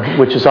famous one,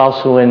 which is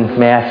also in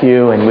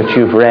Matthew and which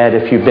you've read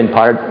if you've been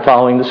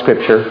following the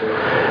Scripture.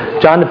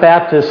 John the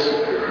Baptist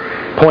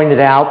pointed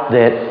out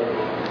that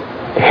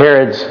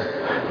Herod's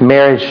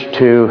marriage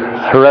to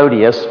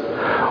Herodias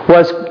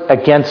was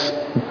against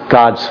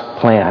God's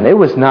plan. It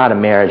was not a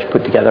marriage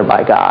put together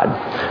by God,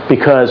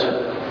 because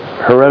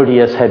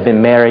Herodias had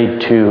been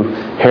married to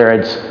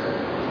Herod's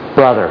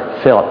brother,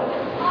 Philip.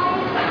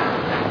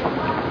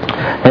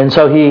 And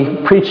so he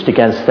preached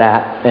against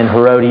that, and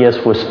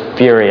Herodias was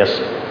furious.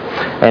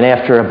 And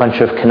after a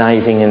bunch of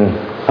conniving and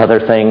other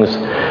things,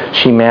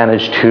 she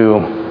managed to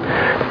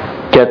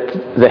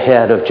get the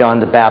head of John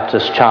the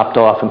Baptist chopped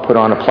off and put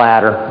on a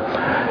platter.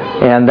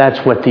 And that's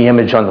what the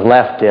image on the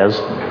left is.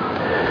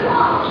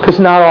 Because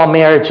not all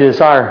marriages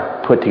are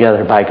put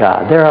together by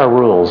God. There are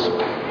rules.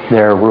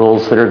 There are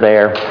rules that are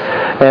there.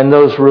 And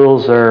those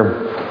rules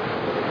are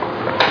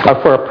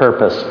for a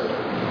purpose.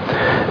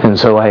 And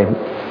so I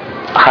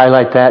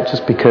highlight that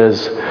just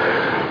because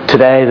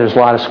today there's a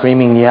lot of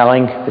screaming and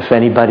yelling. If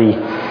anybody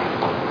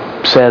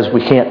says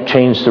we can't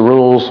change the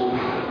rules,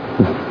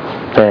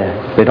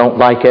 they don't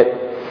like it.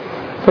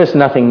 There's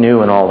nothing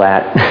new in all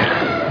that.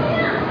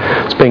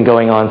 It's been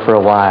going on for a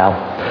while.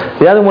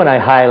 The other one I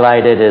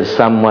highlighted is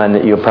someone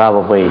that you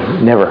probably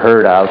never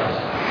heard of.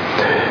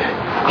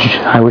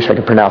 I wish I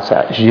could pronounce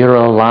that.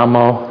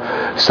 Girolamo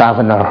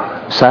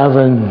Savonarola.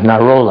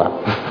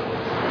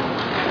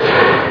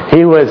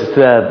 He was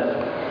the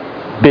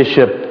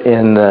bishop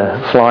in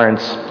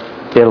Florence,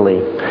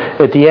 Italy.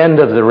 At the end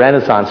of the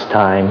Renaissance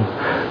time,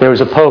 there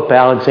was a Pope,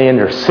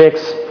 Alexander VI.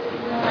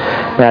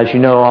 Now, as you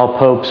know, all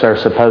popes are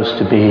supposed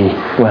to be,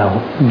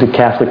 the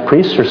Catholic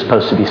priests are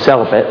supposed to be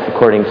celibate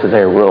according to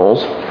their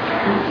rules.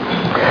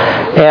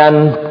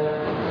 And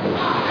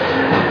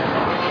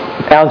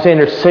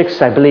Alexander VI,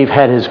 I believe,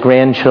 had his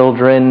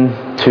grandchildren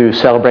to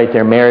celebrate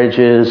their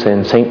marriages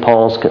in St.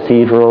 Paul's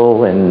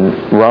Cathedral in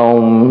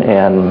Rome,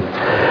 and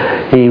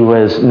he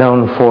was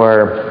known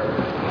for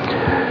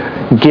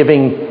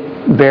giving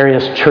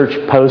various church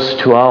posts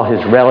to all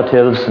his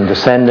relatives and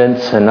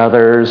descendants and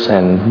others,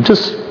 and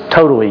just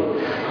totally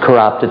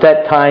corrupt. At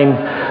that time,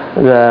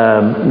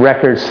 the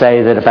records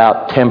say that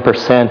about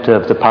 10%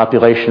 of the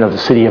population of the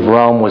city of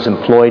Rome was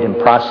employed in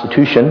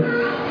prostitution.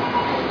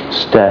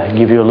 Just to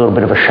give you a little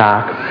bit of a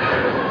shock.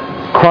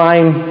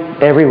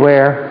 Crime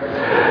everywhere.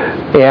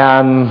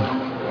 And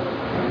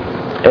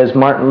as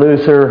Martin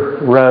Luther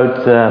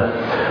wrote,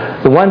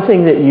 the one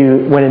thing that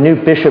when a new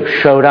bishop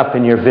showed up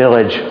in your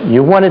village,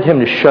 you wanted him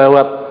to show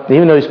up,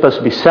 even though he's supposed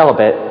to be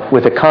celibate,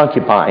 with a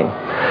concubine.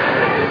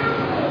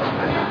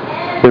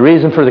 The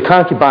reason for the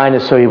concubine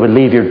is so he would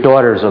leave your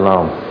daughters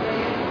alone.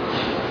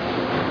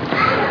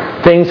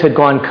 Things had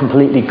gone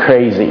completely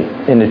crazy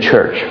in the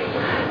church.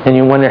 And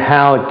you wonder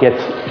how it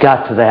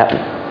got to that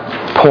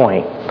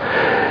point.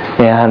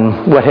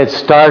 And what had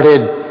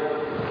started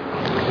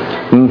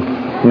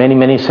many,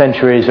 many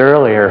centuries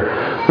earlier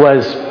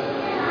was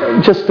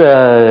just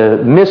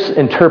a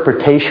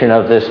misinterpretation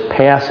of this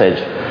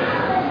passage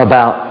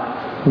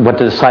about what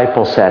the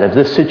disciples said. If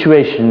this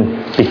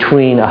situation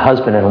between a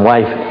husband and a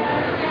wife,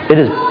 it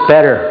is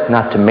better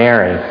not to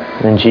marry.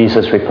 And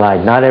Jesus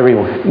replied, not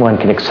everyone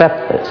can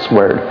accept this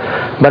word,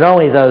 but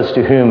only those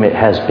to whom it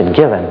has been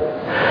given.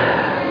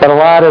 But a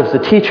lot of the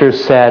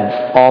teachers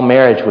said all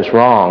marriage was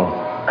wrong.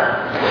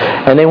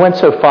 And they went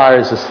so far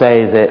as to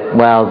say that,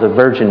 the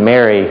Virgin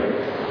Mary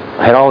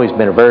had always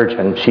been a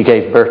virgin. She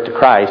gave birth to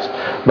Christ,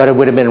 but it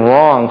would have been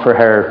wrong for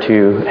her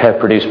to have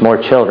produced more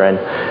children.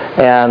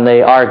 And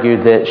they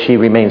argued that she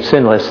remained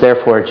sinless,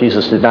 therefore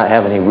Jesus did not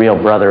have any real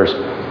brothers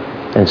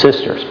and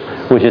sisters,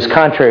 which is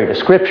contrary to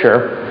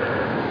Scripture.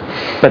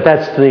 But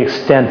that's the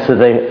extent that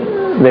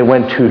they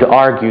went to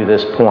argue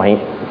this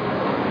point.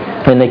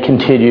 And they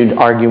continued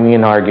arguing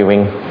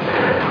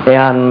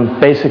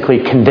and basically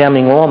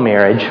condemning all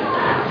marriage,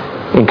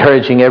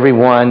 encouraging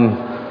everyone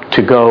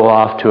to go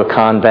off to a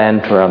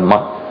convent or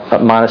a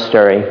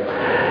monastery.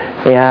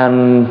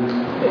 And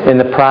in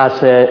the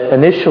process,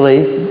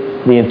 initially,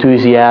 the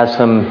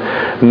enthusiasm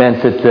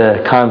meant that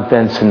the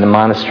convents and the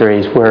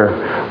monasteries were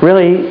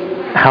really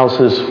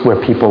houses where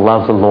people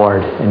loved the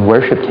Lord and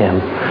worshipped Him.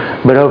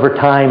 But over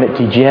time it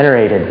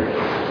degenerated.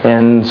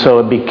 And so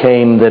it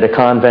became that a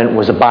convent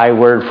was a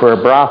byword for a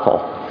brothel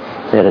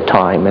at a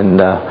time. And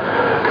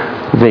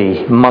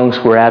the monks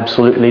were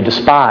absolutely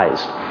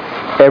despised.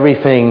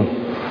 Everything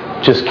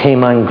just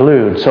came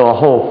unglued. So a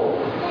whole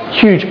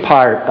huge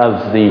part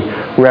of the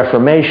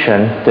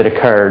Reformation that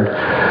occurred,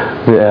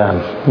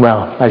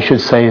 I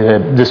should say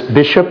that this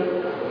bishop,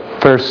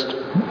 first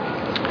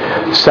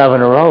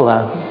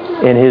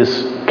Savonarola, in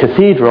his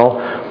cathedral,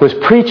 was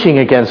preaching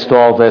against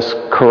all this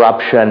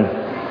corruption,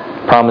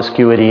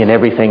 promiscuity, and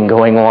everything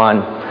going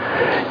on.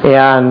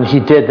 And he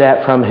did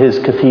that from his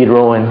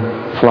cathedral in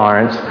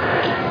Florence.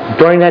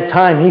 During that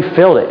time, he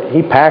filled it.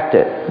 He packed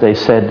it. They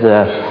said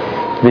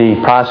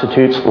the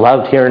prostitutes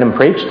loved hearing him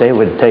preach. They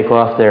would take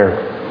off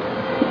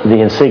the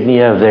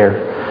insignia of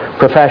their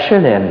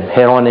profession and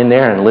head on in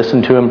there and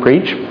listen to him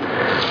preach.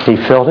 He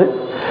filled it.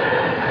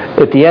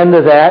 At the end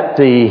of that,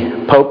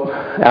 the Pope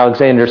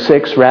Alexander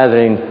VI, rather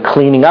than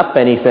cleaning up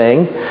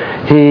anything,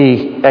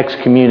 he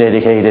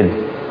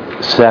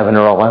excommunicated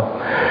Savonarola,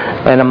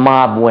 and a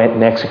mob went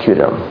and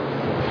executed him.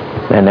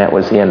 And that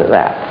was the end of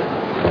that.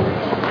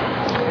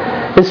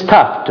 It's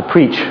tough to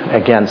preach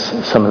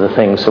against some of the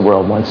things the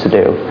world wants to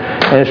do.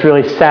 And it's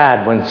really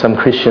sad when some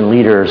Christian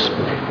leaders,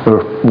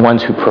 or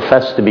ones who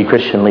profess to be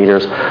Christian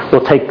leaders,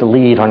 will take the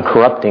lead on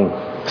corrupting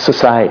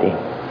society.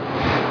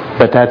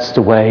 But that's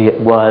the way it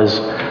was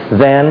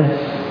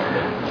then.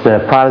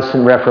 The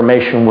Protestant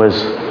Reformation was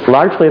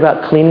largely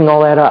about cleaning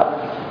all that up.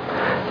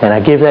 And I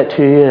give that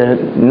to you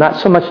not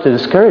so much to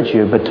discourage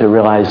you, but to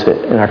realize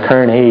that in our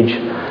current age,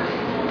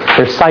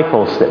 there's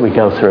cycles that we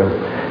go through.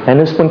 And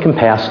this one can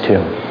pass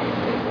too.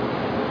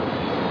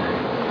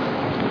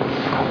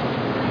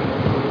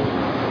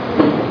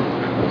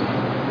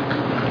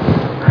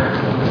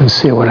 Let's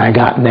see what I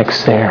got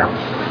next there.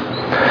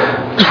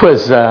 This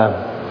was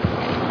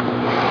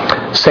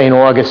St.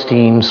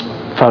 Augustine's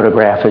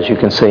photograph, as you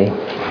can see,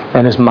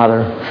 and his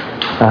mother.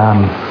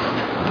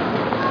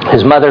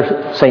 His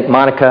mother, St.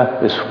 Monica,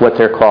 is what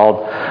they're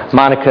called.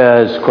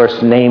 Monica is, of course,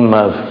 the name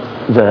of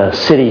the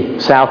city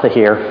south of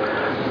here.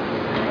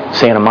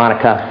 Santa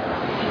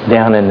Monica,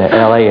 down in the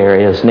LA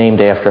area, is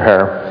named after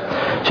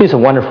her. She's a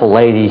wonderful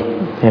lady,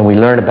 and we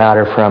learn about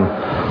her from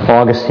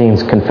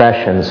Augustine's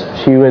Confessions.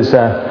 She was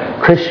a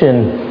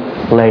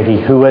Christian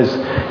lady who was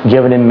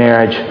given in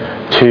marriage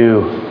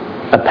to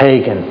a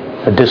pagan,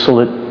 a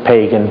dissolute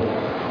pagan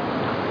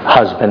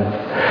husband.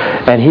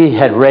 And he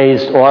had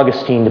raised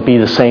Augustine to be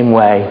the same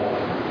way,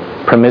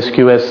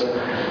 promiscuous,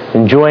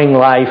 enjoying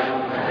life.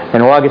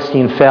 And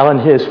Augustine fell in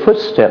his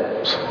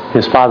footsteps,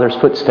 his father's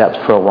footsteps,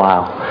 for a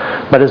while.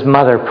 But his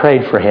mother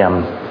prayed for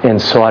him and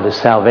sought his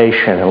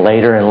salvation. And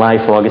later in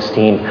life,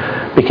 Augustine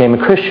became a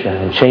Christian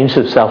and changed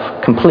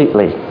himself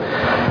completely.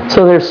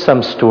 So there's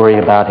some story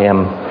about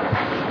him.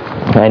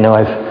 I know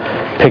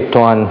I've picked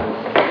on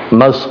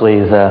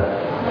mostly the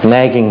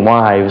nagging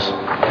wives.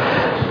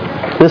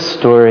 This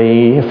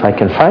story, if I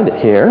can find it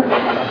here,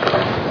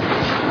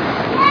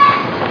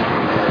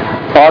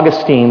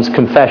 Augustine's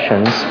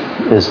Confessions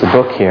is the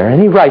book here,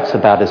 and he writes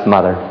about his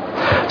mother.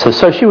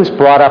 So she was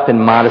brought up in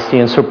modesty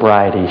and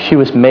sobriety. She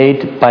was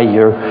made by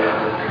you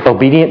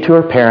obedient to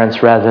her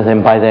parents rather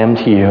than by them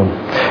to you.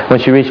 When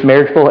she reached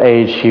marriageable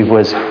age, she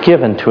was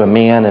given to a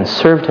man and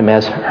served him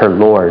as her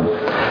lord.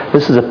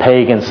 This is a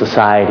pagan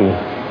society,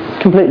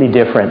 completely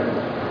different.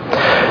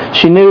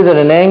 She knew that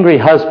an angry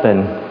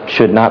husband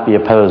should not be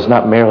opposed,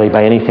 not merely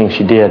by anything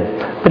she did,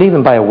 but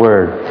even by a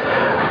word.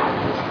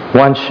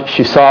 Once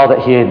she saw that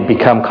he had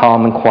become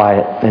calm and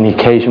quiet, and the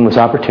occasion was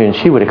opportune,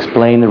 she would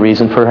explain the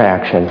reason for her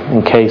action,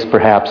 in case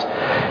perhaps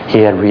he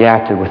had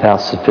reacted without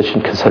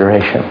sufficient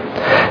consideration.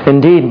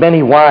 Indeed,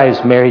 many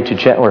wives married to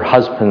gentler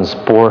husbands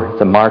bore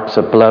the marks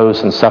of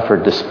blows and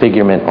suffered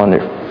disfigurement on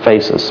their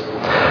faces.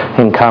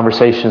 In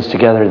conversations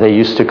together, they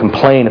used to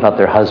complain about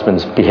their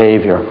husband's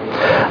behavior.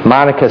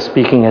 Monica,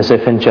 speaking as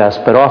if in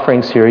jest, but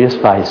offering serious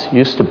advice,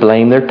 used to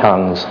blame their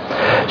tongues.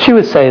 She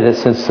would say that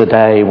since the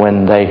day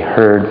when they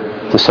heard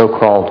the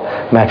so-called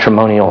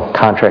matrimonial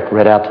contract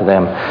read out to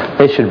them,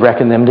 they should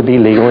reckon them to be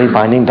legally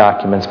binding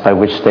documents by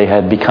which they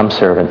had become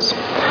servants.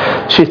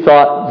 She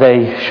thought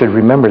they should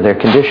remember their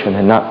condition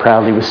and not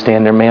proudly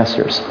withstand their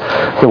masters.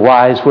 The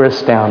wives were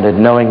astounded,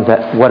 knowing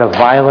that what a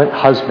violent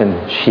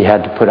husband she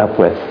had to put up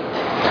with.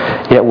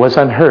 It was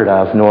unheard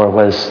of, nor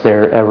was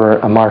there ever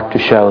a mark to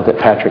show that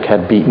Patrick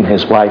had beaten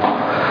his wife,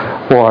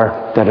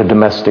 or that a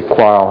domestic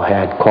quarrel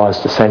had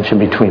caused dissension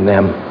between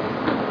them.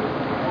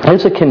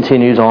 As it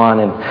continues on,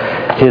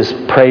 and his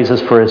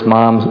praises for his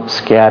mom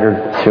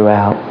scattered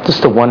throughout.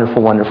 Just a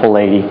wonderful, wonderful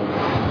lady.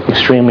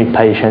 extremely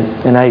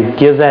patient. And I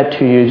give that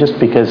to you just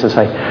because, as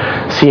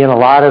I see in a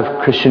lot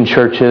of Christian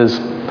churches,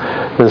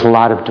 there's a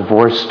lot of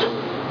divorced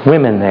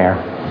women there.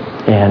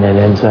 And it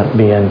ends up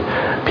being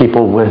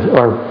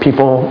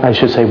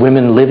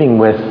women living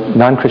with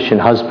non-Christian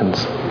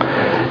husbands.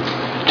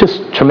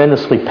 Just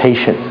tremendously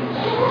patient,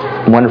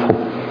 wonderful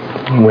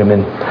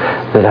women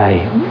that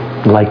I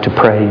like to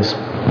praise.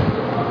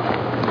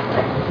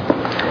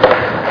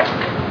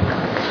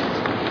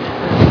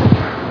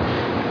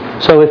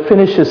 So it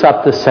finishes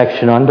up this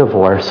section on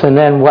divorce, and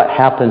then what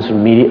happens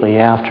immediately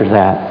after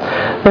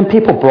that? Then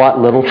people brought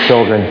little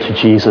children to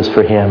Jesus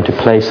for him to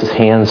place his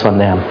hands on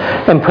them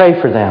and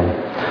pray for them.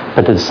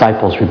 But the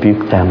disciples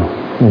rebuked them.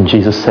 And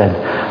Jesus said,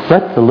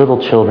 "Let the little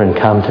children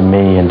come to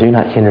me, and do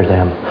not hinder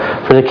them,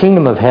 for the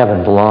kingdom of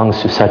heaven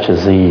belongs to such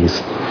as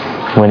these."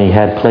 When he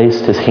had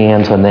placed his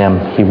hands on them,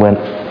 he went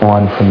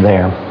on from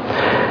there.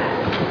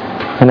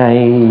 And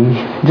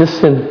I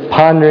just in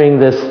pondering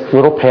this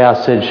little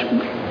passage,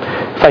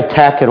 if I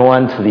tack it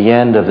on to the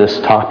end of this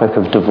topic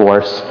of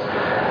divorce,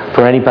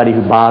 for anybody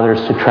who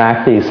bothers to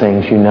track these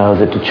things, you know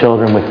that the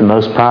children with the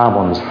most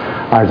problems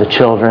are the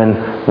children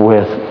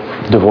with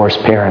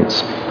divorced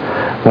parents.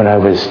 When I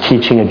was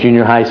teaching a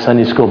junior high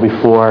Sunday school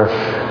before,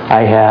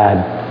 I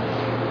had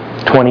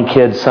 20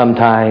 kids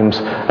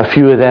sometimes. A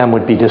few of them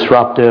would be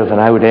disruptive,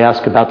 and I would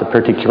ask about the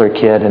particular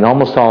kid, and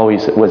almost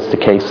always it was the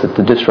case that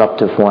the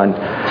disruptive one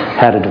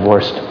had a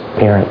divorced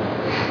parent.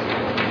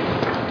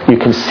 You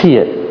can see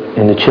it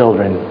in the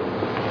children.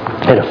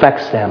 It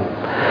affects them.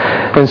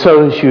 And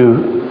so as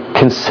you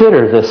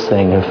consider this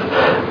thing of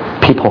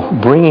people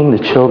bringing the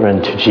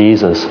children to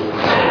Jesus,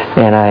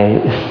 and I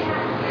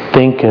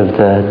think of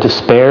the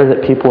despair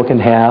that people can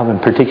have, in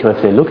particular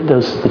if they look at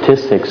those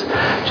statistics,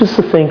 just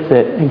to think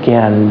that,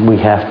 again, we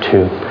have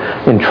to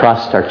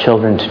entrust our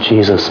children to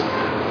Jesus.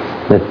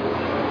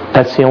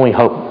 That's the only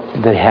hope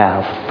they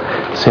have.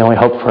 It's the only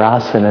hope for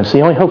us, and it's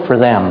the only hope for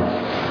them.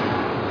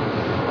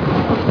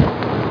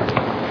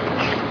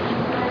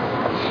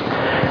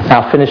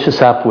 I'll finish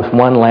this up with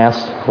one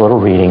last little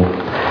reading,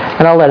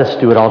 and I'll let us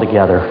do it all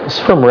together. It's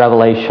from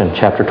Revelation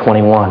chapter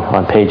 21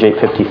 on page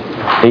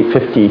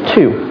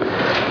 852.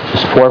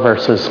 Just 4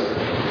 verses.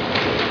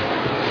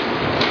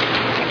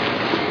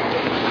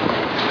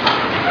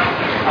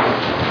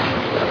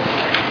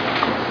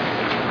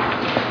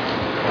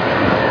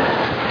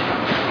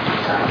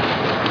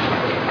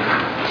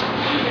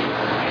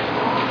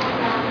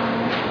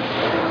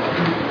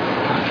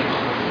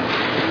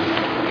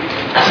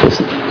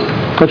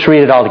 Let's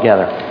read it all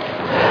together.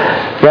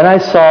 Then I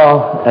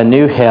saw a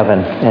new heaven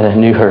and a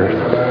new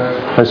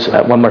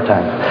earth. One more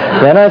time.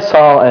 Then I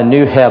saw a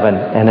new heaven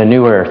and a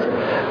new earth.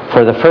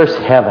 For the first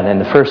heaven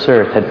and the first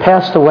earth had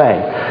passed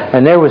away,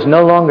 and there was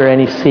no longer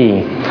any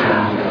sea.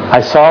 I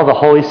saw the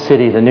holy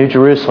city, the new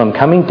Jerusalem,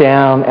 coming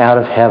down out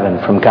of heaven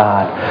from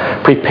God,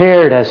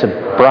 prepared as a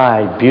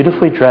bride,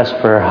 beautifully dressed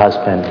for her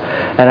husband.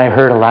 And I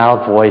heard a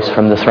loud voice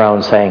from the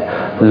throne saying,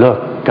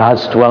 "Look,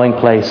 God's dwelling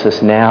place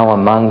is now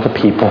among the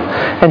people,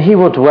 and he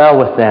will dwell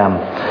with them.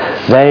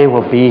 They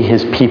will be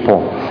his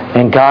people,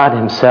 and God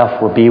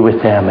himself will be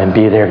with them and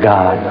be their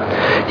God.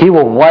 He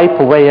will wipe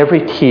away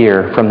every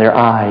tear from their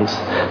eyes.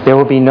 There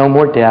will be no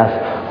more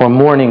death, or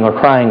mourning, or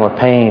crying, or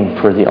pain,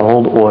 for the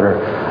old order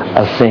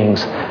of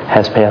things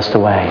has passed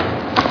away."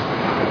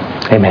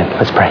 Amen.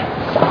 Let's pray.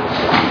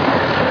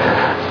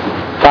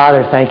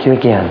 Father, thank you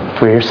again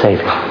for your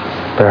Savior,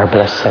 for our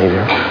blessed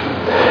Savior.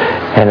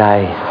 And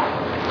I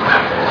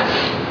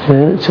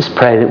just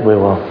pray that we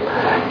will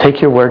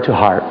take your word to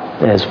heart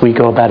as we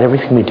go about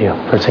everything we do.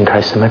 For it's in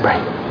Christ's name I pray.